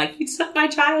saying like, you took my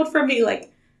child from me.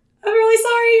 Like, I'm really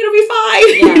sorry. It'll be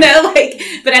fine.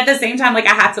 Yeah. But at the same time, like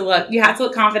you have to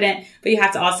look confident, but you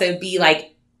have to also be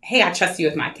like, hey, I trust you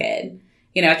with my kid.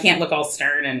 I can't look all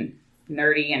stern and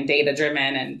nerdy and data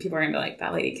driven, and people are gonna be like,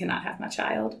 that lady cannot have my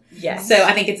child. Yes. So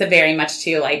I think it's a very much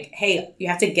too like, hey, you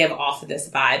have to give off this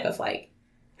vibe of like,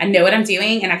 I know what I'm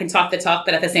doing and I can talk the talk,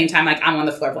 but at the same time, like I'm on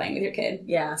the floor playing with your kid.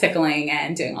 Yeah. Tickling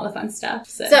and doing all the fun stuff.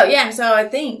 So I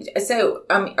think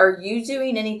are you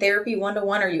doing any therapy 1-to-1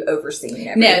 or are you overseeing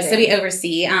everything? No, so we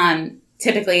oversee,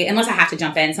 typically, unless I have to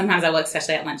jump in. Sometimes I will,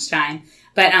 especially at lunchtime.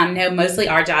 But no, mostly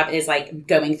our job is like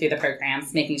going through the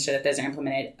programs, making sure that those are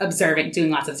implemented, observing, doing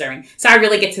lots of observing. So I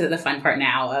really get to the fun part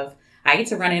now of I get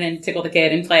to run in and tickle the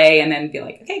kid and play and then be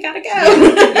like, okay, gotta go.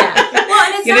 Yeah.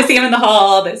 Well, and you get to see him in the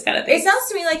hall, those kind of things. It sounds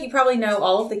to me like you probably know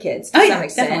all of the kids to some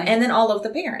extent, definitely. and then all of the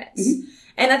parents. Mm-hmm.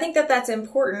 And I think that that's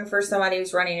important for somebody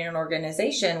who's running an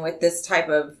organization with this type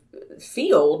of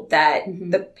field that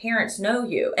the parents know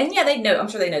you. And yeah, I'm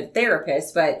sure they know the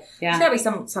therapist, but there's gotta be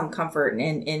some comfort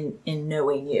in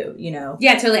knowing you,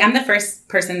 Yeah, totally. I'm the first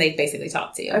person they basically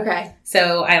talk to. Okay.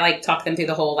 So I like talk them through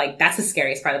the whole, like, that's the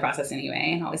scariest part of the process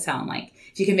anyway. And I always tell them like,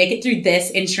 if you can make it through this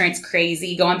insurance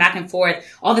crazy, going back and forth,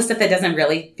 all the stuff that doesn't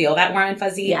really feel that warm and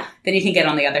fuzzy, then you can get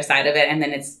on the other side of it. And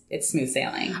then it's smooth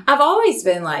sailing. I've always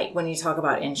been like, when you talk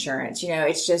about insurance,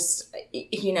 it's just,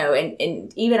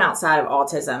 and even outside of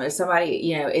autism, if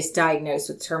somebody, is diagnosed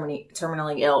with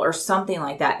terminally ill or something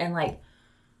like that, and like,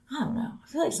 I don't know, I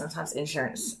feel like sometimes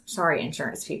insurance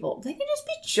people, they can just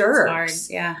be jerks. It's hard,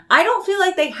 yeah. I don't feel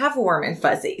like they have warm and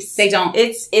fuzzies. They don't.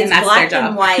 It's that's black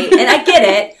and white, and I get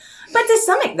it. But to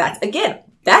some extent,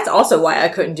 that's also why I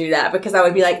couldn't do that, because I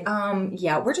would be like,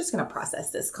 we're just going to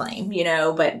process this claim,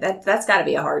 but that's got to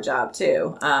be a hard job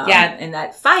too. And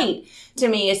that fight to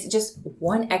me is just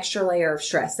one extra layer of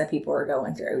stress that people are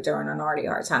going through during an already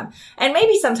hard time. And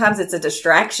maybe sometimes it's a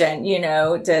distraction,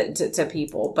 to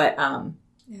people, but,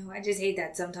 No, I just hate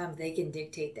that sometimes they can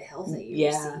dictate the help that you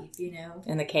receive,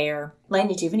 and the care.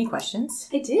 Lainey, do you have any questions?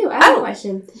 I do. I have a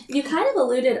question. You kind of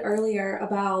alluded earlier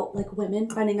about like women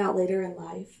finding out later in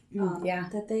life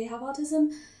that they have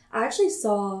autism. I actually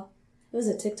saw, it was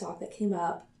a TikTok that came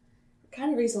up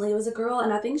kind of recently. It was a girl,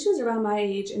 and I think she was around my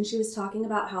age, and she was talking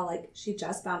about how like she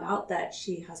just found out that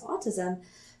she has autism.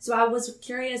 So I was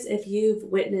curious if you've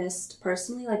witnessed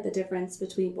personally like the difference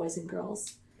between boys and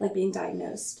girls, like being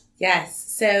diagnosed.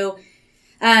 Yes. So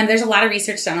there's a lot of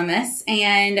research done on this,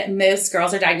 and most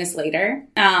girls are diagnosed later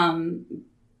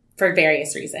for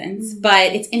various reasons. Mm-hmm.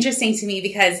 But it's interesting to me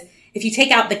because if you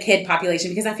take out the kid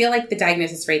population, because I feel like the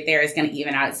diagnosis rate there is going to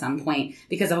even out at some point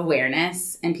because of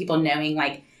awareness and people knowing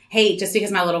like, hey, just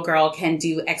because my little girl can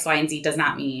do X, Y, and Z does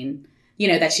not mean,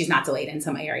 that she's not delayed in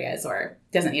some areas or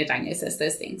doesn't need a diagnosis,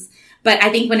 those things. But I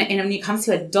think when it comes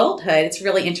to adulthood, it's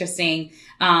really interesting.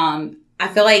 I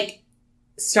feel like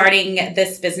starting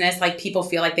this business, like people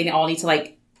feel like they all need to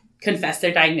like confess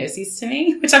their diagnoses to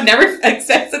me, which I've never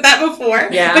accepted that before.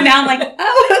 Yeah. But now I'm like,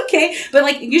 oh, okay. But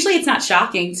like, usually it's not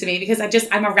shocking to me because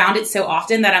I'm around it so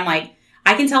often that I'm like,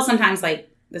 I can tell sometimes, like,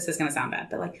 this is going to sound bad,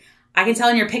 but like, I can tell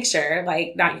in your picture,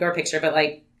 like, not your picture, but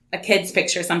like a kid's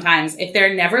picture sometimes, if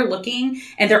they're never looking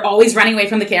and they're always running away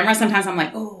from the camera, sometimes I'm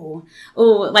like, oh,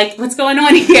 like, what's going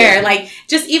on here? Like,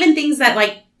 just even things that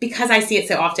like, because I see it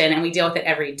so often and we deal with it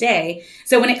every day.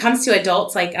 So when it comes to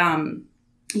adults, like,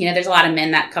 you know, there's a lot of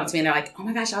men that come to me and they're like, oh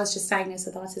my gosh, I was just diagnosed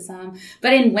with autism.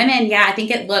 But in women, yeah, I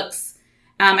think it looks,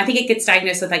 I think it gets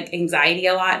diagnosed with like anxiety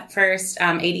a lot first,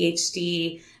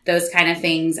 ADHD, those kind of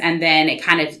things. And then it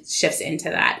kind of shifts into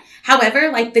that.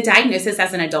 However, like the diagnosis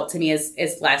as an adult to me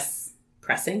is less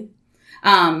pressing.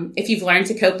 If you've learned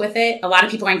to cope with it, a lot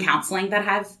of people are in counseling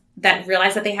that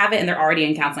realize that they have it and they're already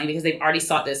in counseling because they've already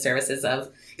sought those services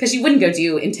because you wouldn't go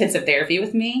do intensive therapy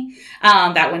with me.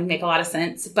 That wouldn't make a lot of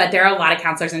sense. But there are a lot of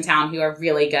counselors in town who are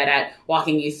really good at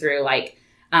walking you through like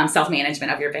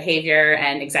self-management of your behavior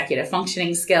and executive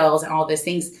functioning skills and all those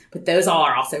things. But those all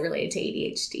are also related to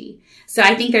ADHD. So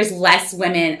I think there's less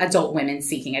adult women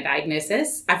seeking a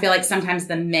diagnosis. I feel like sometimes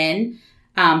the men,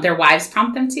 their wives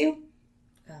prompt them to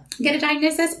get a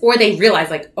diagnosis, or they realize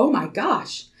like, oh my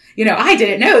gosh, you know, I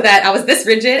didn't know that I was this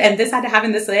rigid and this had to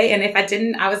happen this way. And if I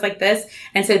didn't, I was like this.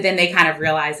 And so then they kind of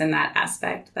realize in that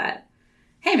aspect that,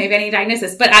 hey, maybe I need a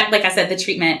diagnosis. But like I said, the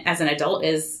treatment as an adult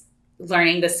is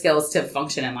learning the skills to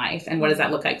function in life. And what does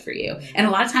that look like for you? And a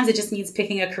lot of times it just means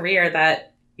picking a career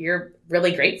that you're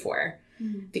really great for.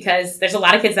 Because there's a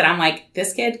lot of kids that I'm like,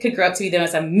 this kid could grow up to be the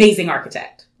most amazing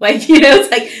architect. Like, you know,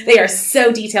 it's like they are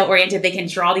so detail oriented. They can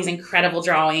draw these incredible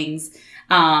drawings.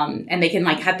 And they can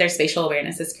like have their spatial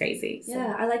awareness is crazy. So.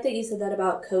 Yeah, I like that you said that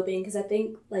about coping because I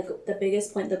think like the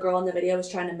biggest point the girl in the video was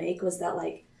trying to make was that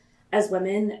like as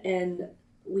women and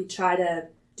we try to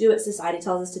do what society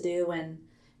tells us to do and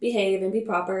behave and be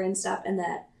proper and stuff, and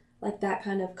that like that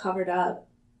kind of covered up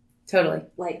totally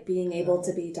like being able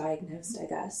to be diagnosed, I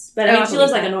guess. But I mean, she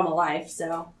lives like a normal life,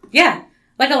 so yeah,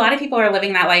 like a lot of people are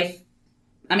living that life.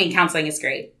 I mean, counseling is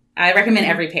great. I recommend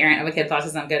every parent of a kid with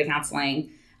autism go to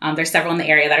counseling. There's several in the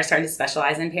area that are starting to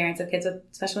specialize in parents of kids with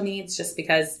special needs just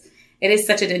because it is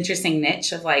such an interesting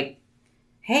niche of like,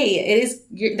 hey,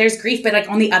 there's grief, but like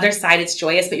on the other side, it's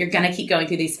joyous, but you're going to keep going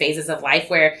through these phases of life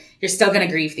where you're still going to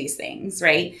grieve these things.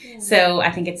 Right. Yeah. So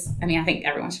I think I think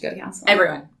everyone should go to counseling.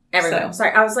 Everyone. So.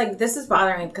 Sorry. I was like, this is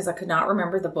bothering me because I could not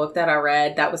remember the book that I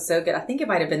read. That was so good. I think it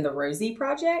might have been The Rosie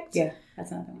Project. Yeah.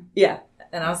 That's another one. Yeah.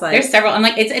 And I was like, there's several. And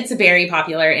like, it's very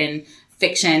popular in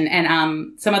fiction,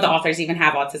 and some of the authors even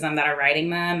have autism that are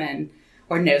writing them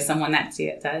or know someone that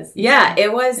does. Yeah,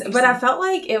 it was, but I felt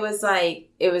like it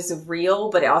was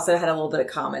real, but it also had a little bit of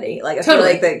comedy. Like I feel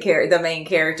like the main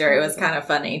character, it was kind of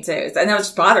funny too. And that was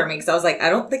just bothering me because I was like,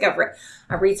 I don't think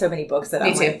I read so many books that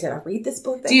I'm like, did I read this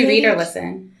book? Do you read or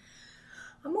listen?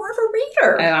 I'm more of a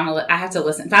reader. Oh, I have to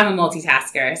listen. I'm a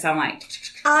multitasker, so I'm like.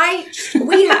 I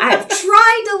have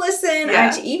tried to listen.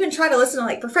 Yeah. I even try to listen to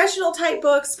like professional type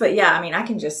books, but yeah, I mean, I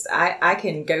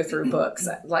can go through books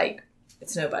like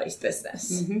it's nobody's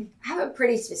business. Mm-hmm. I have a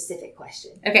pretty specific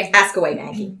question. Okay, ask away,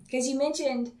 Maggie. Because you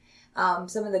mentioned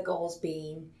some of the goals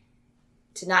being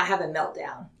to not have a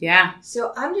meltdown. Yeah.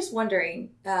 So I'm just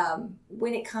wondering,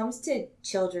 when it comes to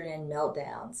children and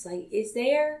meltdowns, like,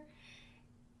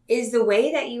 is the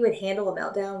way that you would handle a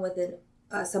meltdown with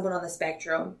someone on the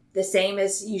spectrum the same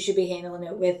as you should be handling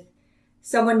it with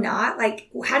someone not? Like,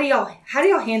 how do y'all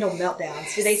handle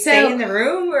meltdowns? Do they stay in the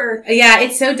room or? Yeah,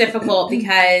 it's so difficult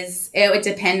because it would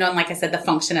depend on, like I said, the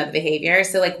function of the behavior.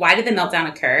 So like, why did the meltdown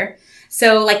occur?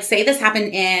 So like, say this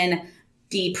happened in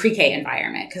the pre-K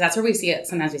environment, because that's where we see it.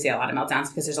 Sometimes we see a lot of meltdowns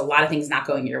because there's a lot of things not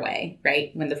going your way,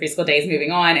 right? When the preschool day is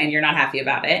moving on and you're not happy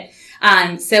about it.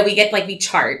 So we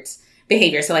chart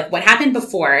behavior. So like, what happened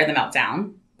before the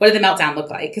meltdown? What did the meltdown look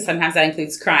like? Because sometimes that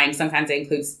includes crying. Sometimes it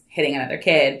includes hitting another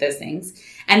kid, those things.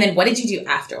 And then what did you do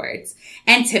afterwards?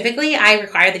 And typically I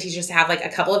require the teachers to have like a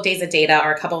couple of days of data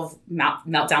or a couple of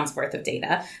meltdowns worth of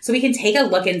data. So we can take a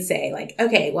look and say like,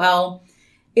 okay, well,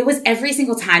 it was every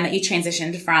single time that you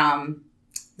transitioned from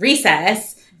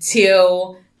recess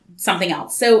to something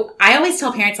else. So I always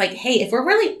tell parents like, hey,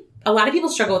 a lot of people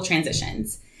struggle with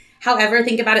transitions. However,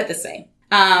 think about it this way.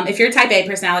 If you're a type A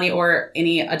personality or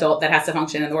any adult that has to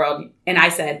function in the world, and I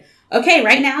said, okay,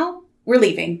 right now we're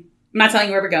leaving. I'm not telling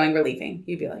you where we're going. We're leaving.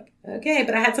 You'd be like, okay,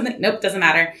 but I had something. Nope, doesn't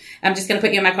matter. I'm just going to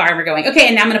put you in my car and we're going. Okay,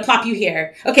 and now I'm going to plop you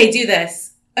here. Okay, do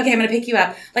this. Okay, I'm going to pick you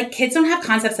up. Like, kids don't have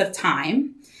concepts of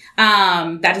time.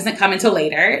 That doesn't come until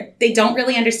later. They don't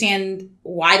really understand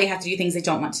why they have to do things they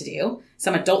don't want to do.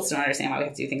 Some adults don't understand why we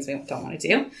have to do things we don't want to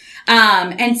do.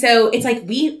 And so it's like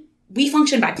we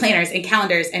function by planners and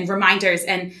calendars and reminders.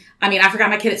 And I mean, I forgot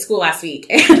my kid at school last week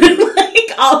and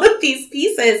like all of these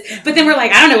pieces. But then we're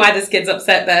like, I don't know why this kid's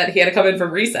upset that he had to come in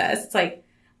from recess. It's like,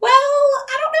 well,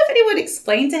 I don't know if anyone would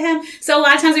explain to him. So a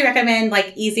lot of times we recommend,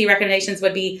 like, easy recommendations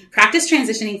would be practice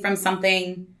transitioning from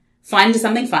something fun to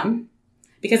something fun.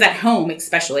 Because at home,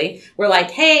 especially, we're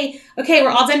like, hey, okay, we're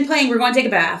all done playing. We're going to take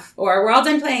a bath. Or we're all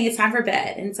done playing. It's time for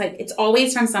bed. And it's like, it's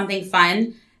always from something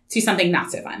fun to something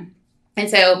not so fun.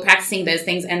 And so practicing those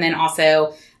things. And then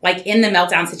also, like, in the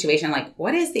meltdown situation, like,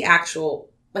 what is the actual,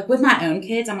 like, with my own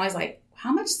kids, I'm always like,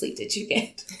 how much sleep did you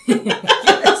get?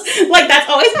 Like, that's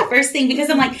always my first thing, because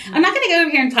I'm like, I'm not going to go over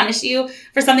here and punish you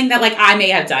for something that, like, I may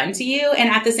have done to you. And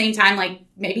at the same time, like,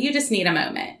 maybe you just need a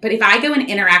moment. But if I go and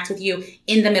interact with you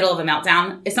in the middle of a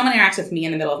meltdown, if someone interacts with me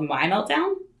in the middle of my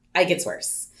meltdown, it gets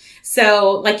worse.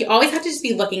 So, like, you always have to just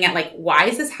be looking at, like, why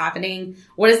is this happening?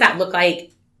 What does that look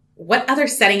like? What other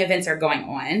setting events are going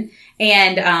on?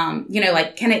 And, you know,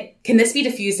 like, can this be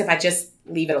diffused if I just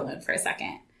leave it alone for a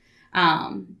second?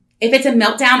 If it's a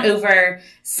meltdown over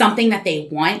something that they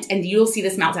want, and you'll see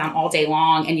this meltdown all day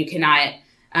long, and you cannot,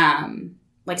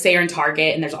 like, say you're in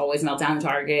Target and there's always a meltdown in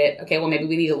Target. Okay, well, maybe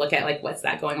we need to look at, like, what's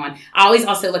that going on? I always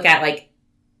also look at, like,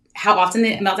 how often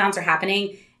the meltdowns are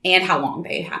happening and how long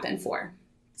they happen for.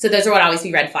 So those are what always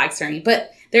be red flags for me.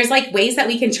 But there's, like, ways that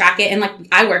we can track it. And, like,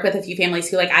 I work with a few families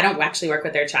who, like, I don't actually work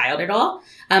with their child at all.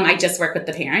 I just work with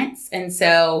the parents. And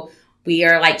so we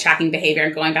are, like, tracking behavior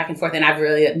and going back and forth. And I've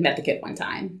really met the kid one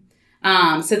time.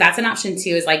 So that's an option too,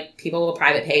 is, like, people will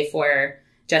private pay for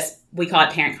just, we call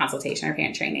it parent consultation or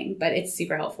parent training, but it's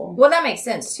super helpful. Well, that makes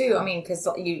sense too. I mean, because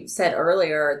you said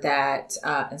earlier that,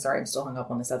 and sorry, I'm still hung up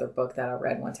on this other book that I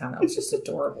read one time that was just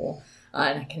adorable,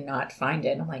 and I cannot find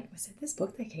it. And I'm like, was it this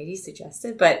book that Katie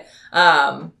suggested? But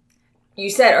you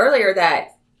said earlier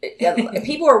that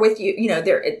people are with you, you know,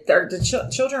 the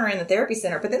children are in the therapy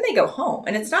center, but then they go home,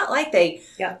 and it's not like they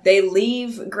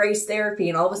leave Grace therapy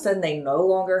and all of a sudden they no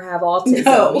longer have autism.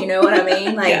 No. You know what I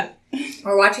mean? Like,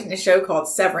 we're watching a show called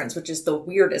Severance, which is the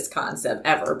weirdest concept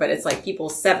ever, but it's like people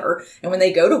sever, and when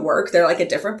they go to work, they're like a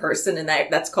different person, and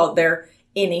that's called their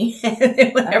innie.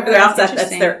 And whenever they're outside, that's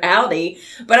their outie.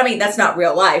 But I mean, that's not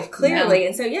real life, clearly. No.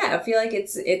 And so, yeah, I feel like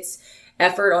it's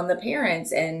effort on the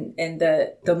parents, and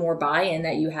the more buy-in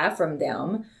that you have from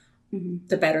them,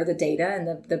 the better the data and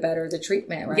the better the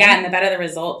treatment, right? Yeah, and the better the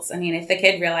results. I mean, if the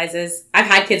kid realizes, I've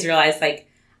had kids realize, like,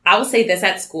 I will say this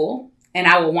at school and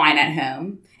I will whine at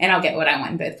home and I'll get what I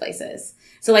want in both places.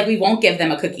 So, like, we won't give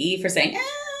them a cookie for saying,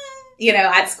 you know,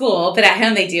 at school, but at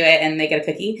home they do it and they get a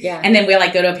cookie. Yeah. And then we'll,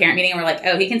 like, go to a parent meeting and we're like,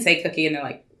 oh, he can say cookie. And they're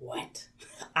like, what?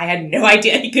 I had no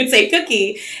idea he could say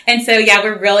cookie. And so, yeah,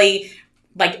 we're really,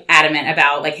 like, adamant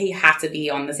about, like, hey, you have to be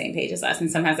on the same page as us.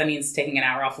 And sometimes that means taking an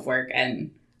hour off of work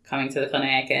and coming to the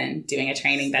clinic and doing a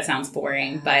training. That sounds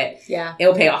boring, but it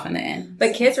will pay off in the end.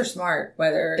 But kids are smart,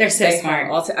 whether they're so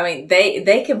smart. I mean,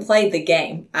 they can play the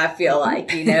game, I feel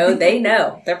like, you know, they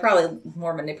know. They're probably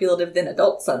more manipulative than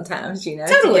adults sometimes, you know,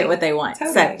 to get what they want.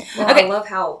 Totally. So, well, okay. I love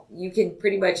how you can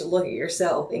pretty much look at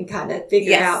yourself and kind of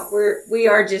figure out we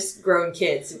are just grown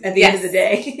kids at the end of the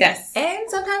day. Yes. And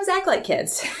sometimes act like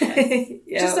kids.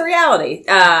 Just the reality.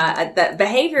 That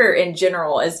behavior in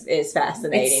general is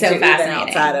fascinating. It's so fascinating. Even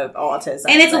outside of autism.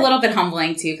 And it's a little bit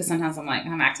humbling too, because sometimes I'm like,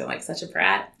 I'm acting like such a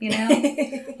brat, you know?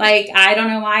 Like, I don't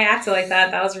know why I acted like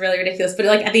that. That was really ridiculous. But,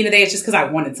 like, at the end of the day, it's just because I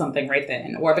wanted something right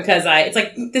then. Or because it's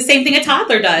like the same thing a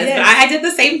toddler does. Yes. But I did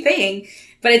the same thing.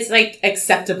 But it's, like,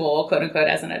 acceptable, quote unquote,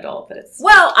 as an adult. But it's...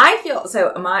 Well, I feel,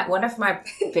 so one of my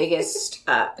biggest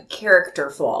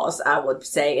character flaws, I would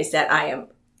say, is that I am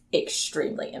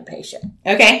extremely impatient.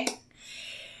 Okay.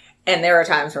 And there are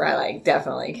times where I, like,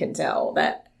 definitely can tell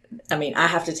that, I mean, I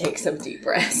have to take some deep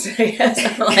breaths. I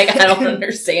guess. Like, I don't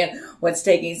understand what's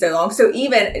taking so long. So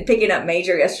even picking up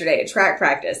Major yesterday at track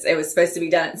practice, it was supposed to be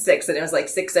done at 6 and it was like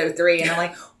 6:03. And I'm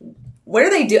like, what are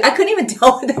they doing? I couldn't even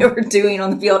tell what they were doing on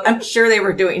the field. I'm sure they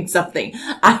were doing something.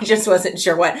 I just wasn't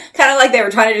sure what. Kind of like they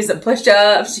were trying to do some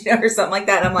push-ups, you know, or something like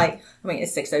that. And I'm like, I mean,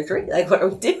 it's 6:03. Like, what are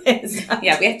we doing?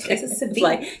 Yeah, we have to. It's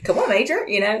like, come on, Major,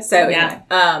 you know? So, anyway.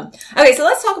 Okay, so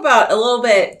let's talk about a little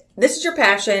bit. This is your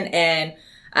passion, and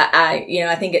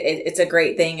I think it's a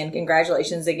great thing, and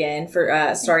congratulations again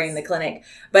for starting the clinic.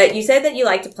 But you said that you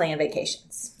like to plan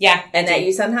vacations. Yeah. And that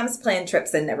you sometimes plan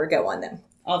trips and never go on them.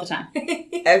 All the time.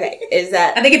 Okay. Is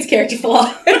that... I think it's character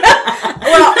flaw.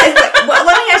 Well,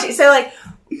 let me ask you. So, like,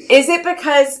 is it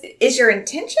because... Is your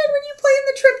intention when you plan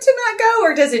the trip to not go,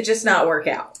 or does it just not work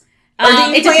out? Or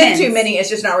do you plan depends. too many? It's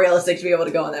just not realistic to be able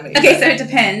to go on that many. Okay, so it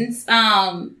depends.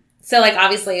 So like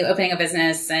obviously opening a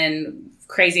business and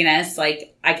craziness,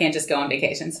 like I can't just go on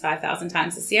vacations 5,000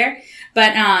 times this year.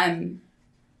 But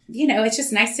you know, it's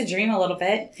just nice to dream a little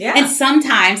bit. Yeah. And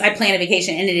sometimes I plan a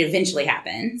vacation and it eventually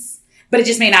happens, but it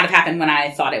just may not have happened when I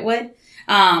thought it would.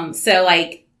 So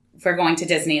like we're going to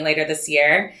Disney later this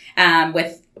year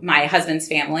with my husband's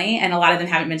family, and a lot of them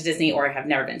haven't been to Disney or have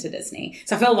never been to Disney.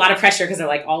 So I feel a lot of pressure because they're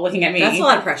like all looking at me. That's a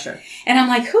lot of pressure. And I'm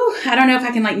like, whew, I don't know if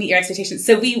I can like meet your expectations.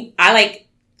 So I like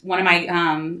one of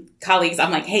my colleagues, I'm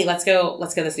like, hey, let's go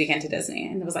this weekend to Disney.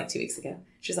 And it was like 2 weeks ago.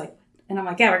 She's like, and I'm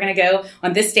like, yeah, we're going to go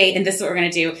on this date and this is what we're going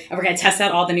to do. And we're going to test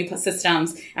out all the new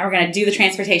systems and we're going to do the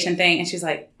transportation thing. And she's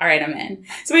like, all right, I'm in.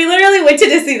 So we literally went to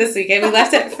Disney this weekend. We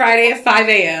left it Friday at 5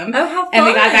 a.m. Oh, how fun. And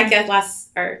we got back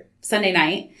at Sunday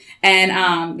night.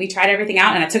 And we tried everything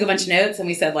out and I took a bunch of notes and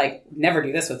we said like, never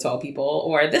do this with 12 people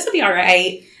or this would be all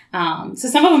right. So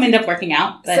some of them end up working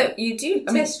out. But so you do,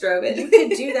 Test drove it. you could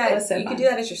do that. So you fun. could do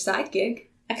that as your side gig.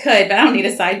 I could, but I don't need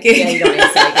a side gig. Yeah, you don't need a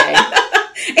side gig.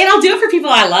 And I'll do it for people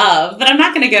I love, but I'm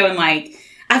not going to go and like,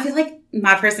 I feel like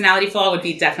my personality flaw would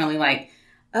be definitely like,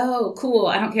 oh, cool.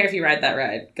 I don't care if you ride that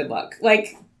ride. Good luck.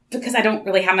 Like, because I don't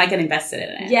really have like an invested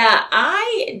in it. Yeah,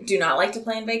 I do not like to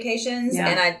plan vacations, Yeah.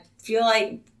 and I feel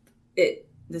like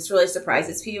this really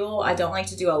surprises people. I don't like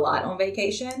to do a lot on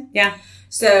vacation. Yeah.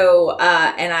 So,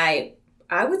 and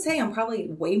I would say I'm probably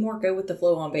way more go with the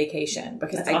flow on vacation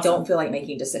because That's I awesome. don't feel like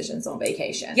making decisions on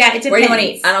vacation. Yeah, it depends. Where do you want to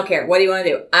eat? I don't care. What do you want to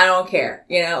do? I don't care.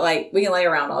 You know, like we can lay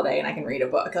around all day and I can read a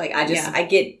book. Like I just, Yeah. I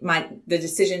get the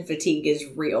decision fatigue is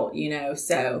real, you know,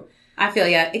 so. I feel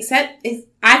I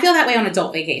feel that way on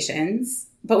adult vacations.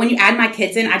 But when you add my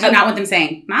kids in, I do not want them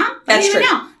saying, Mom, what That's are you doing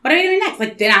true. now? What are we doing next?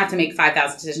 Like, then I have to make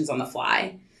 5,000 decisions on the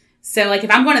fly. So, like,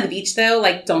 if I'm going to the beach, though,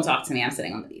 like, don't talk to me. I'm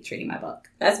sitting on the beach reading my book.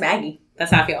 That's Maggie.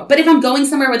 That's how I feel. But if I'm going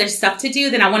somewhere where there's stuff to do,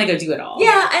 then I want to go do it all.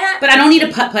 Yeah. But I don't need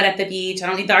a putt-putt at the beach. I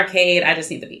don't need the arcade. I just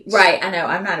need the beach. Right. I know.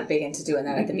 I'm not big into doing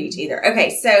that at the beach either.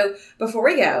 Okay. So before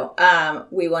we go,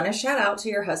 we want to shout out to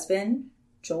your husband,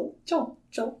 Joel.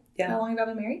 Joel. Yeah. How long have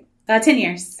you been married? 10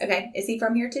 years. Okay. Is he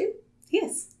from here too?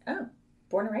 Yes. Oh,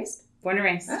 born and raised? Born and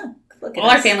raised. Oh, look at All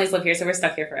us. our families live here, so we're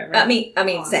stuck here forever. I mean,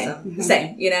 Awesome.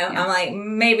 same, you know, Yeah. I'm like,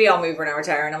 maybe I'll move when I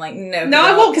retire. And I'm like, no. No,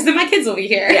 I won't, because then my kids will be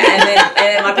here. Yeah. And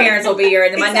then my parents will be here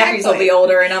and then my nephews will Exactly. be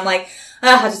older. And I'm like,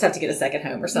 I just have to get a second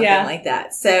home or something Yeah. like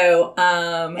that. So,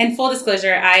 And full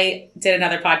disclosure, I did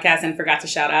another podcast and forgot to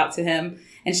shout out to him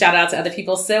and shout out to other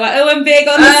people. So I owe him big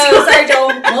on this. oh, sorry,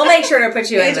 Joel. We'll make sure to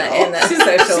put you in the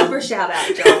social. Super shout out,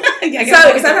 Joel. Yeah,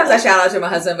 So sometimes I shout out to my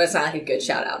husband, but it's not like a good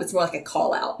shout out. It's more like a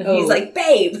call out. And he's Oh. like,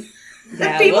 babe,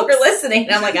 Yeah, people whoops. are listening.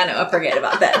 And I'm like, I know, I forget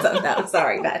about that sometimes.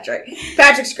 Sorry, Patrick.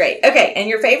 Patrick's great. Okay, and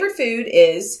your favorite food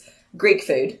is Greek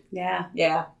food. Yeah,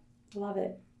 Yeah. love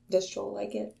it. Does Joel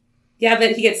like it? Yeah,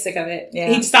 but he gets sick of it. Yeah.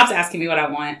 He stops asking me what I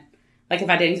want. Like if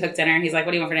I didn't cook dinner, he's like,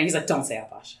 what do you want for dinner? He's like, don't say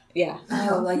Albasha. Yeah.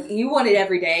 Oh, like you want it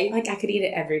every day? Like I could eat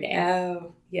it every day.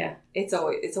 Oh, Yeah. it's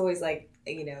always like,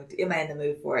 you know, am I in the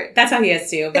mood for it? That's how he is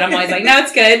too. But I'm always like, no,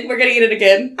 it's good. We're going to eat it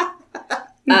again.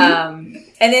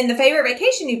 And then the favorite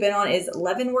vacation you've been on is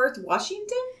Leavenworth,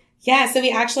 Washington? Yeah, so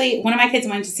we actually, one of my kids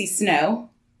wanted to see snow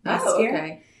last year.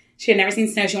 Okay. She had never seen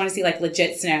snow. She wanted to see like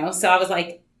legit snow. So I was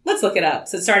like, let's look it up.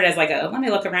 So it started as like let me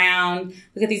look around,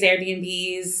 look at these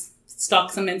Airbnbs,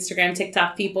 stalk some Instagram,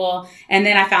 TikTok people. And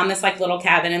then I found this like little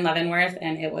cabin in Leavenworth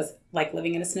and it was like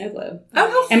living in a snow globe. Oh,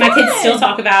 how And my fun. kids still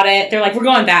talk about it. They're like, we're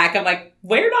going back. I'm like,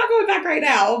 we're not going back right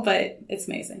now, but it's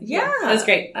amazing. Yeah. It was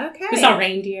great. Okay. We saw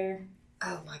reindeer.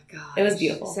 Oh my god, It was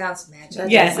beautiful. Sounds magical. That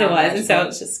Yes, does it sound was. And so magical.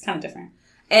 it's just kind of different.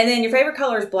 And then your favorite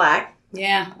color is black.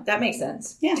 Yeah. That makes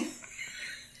sense. Yeah.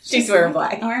 She's wearing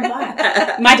black. Orange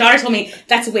black. My daughter told me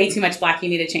that's way too much black. You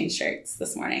need to change shirts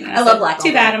this morning. And I love black on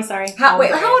Too bad. black. I'm sorry. How old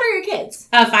are your kids?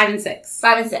 5 and 6.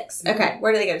 5 and 6. Okay.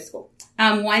 Where do they go to school?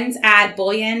 One's at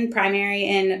Bullion Primary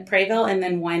in Prayville, and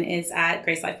then one is at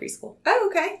Grace Life Preschool. Oh,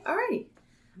 okay. Alrighty.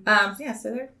 Yeah,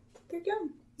 so they're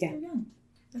young. Yeah. They're young.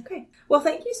 Okay. Well,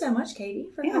 thank you so much, Katie,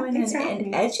 for Yeah, coming thanks in for having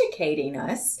and me. educating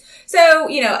us. So,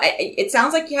 you know, it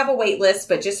sounds like you have a wait list,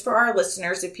 but just for our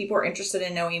listeners, if people are interested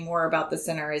in knowing more about the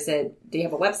center, do you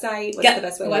have a website? What's the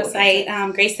best way to look at it?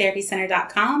 Website,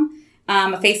 gracetherapycenter.com, a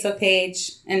Facebook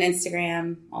page, and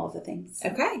Instagram, all of the things.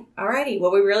 Okay. Alrighty.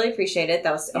 Well, we really appreciate it.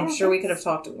 I'm Yeah, sure we could have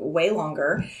talked way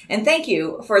longer. And thank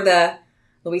you for the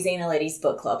Louisiana Ladies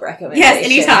Book Club recommendation. Yes,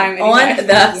 anytime. On the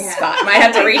Yeah. spot. Might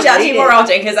have to reach out to you Read more it.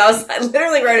 often because I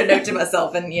literally wrote a note to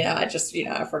myself and,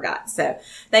 I forgot. So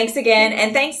thanks again.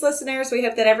 And thanks, listeners. We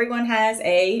hope that everyone has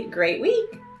a great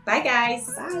week. Bye,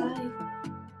 guys. Bye.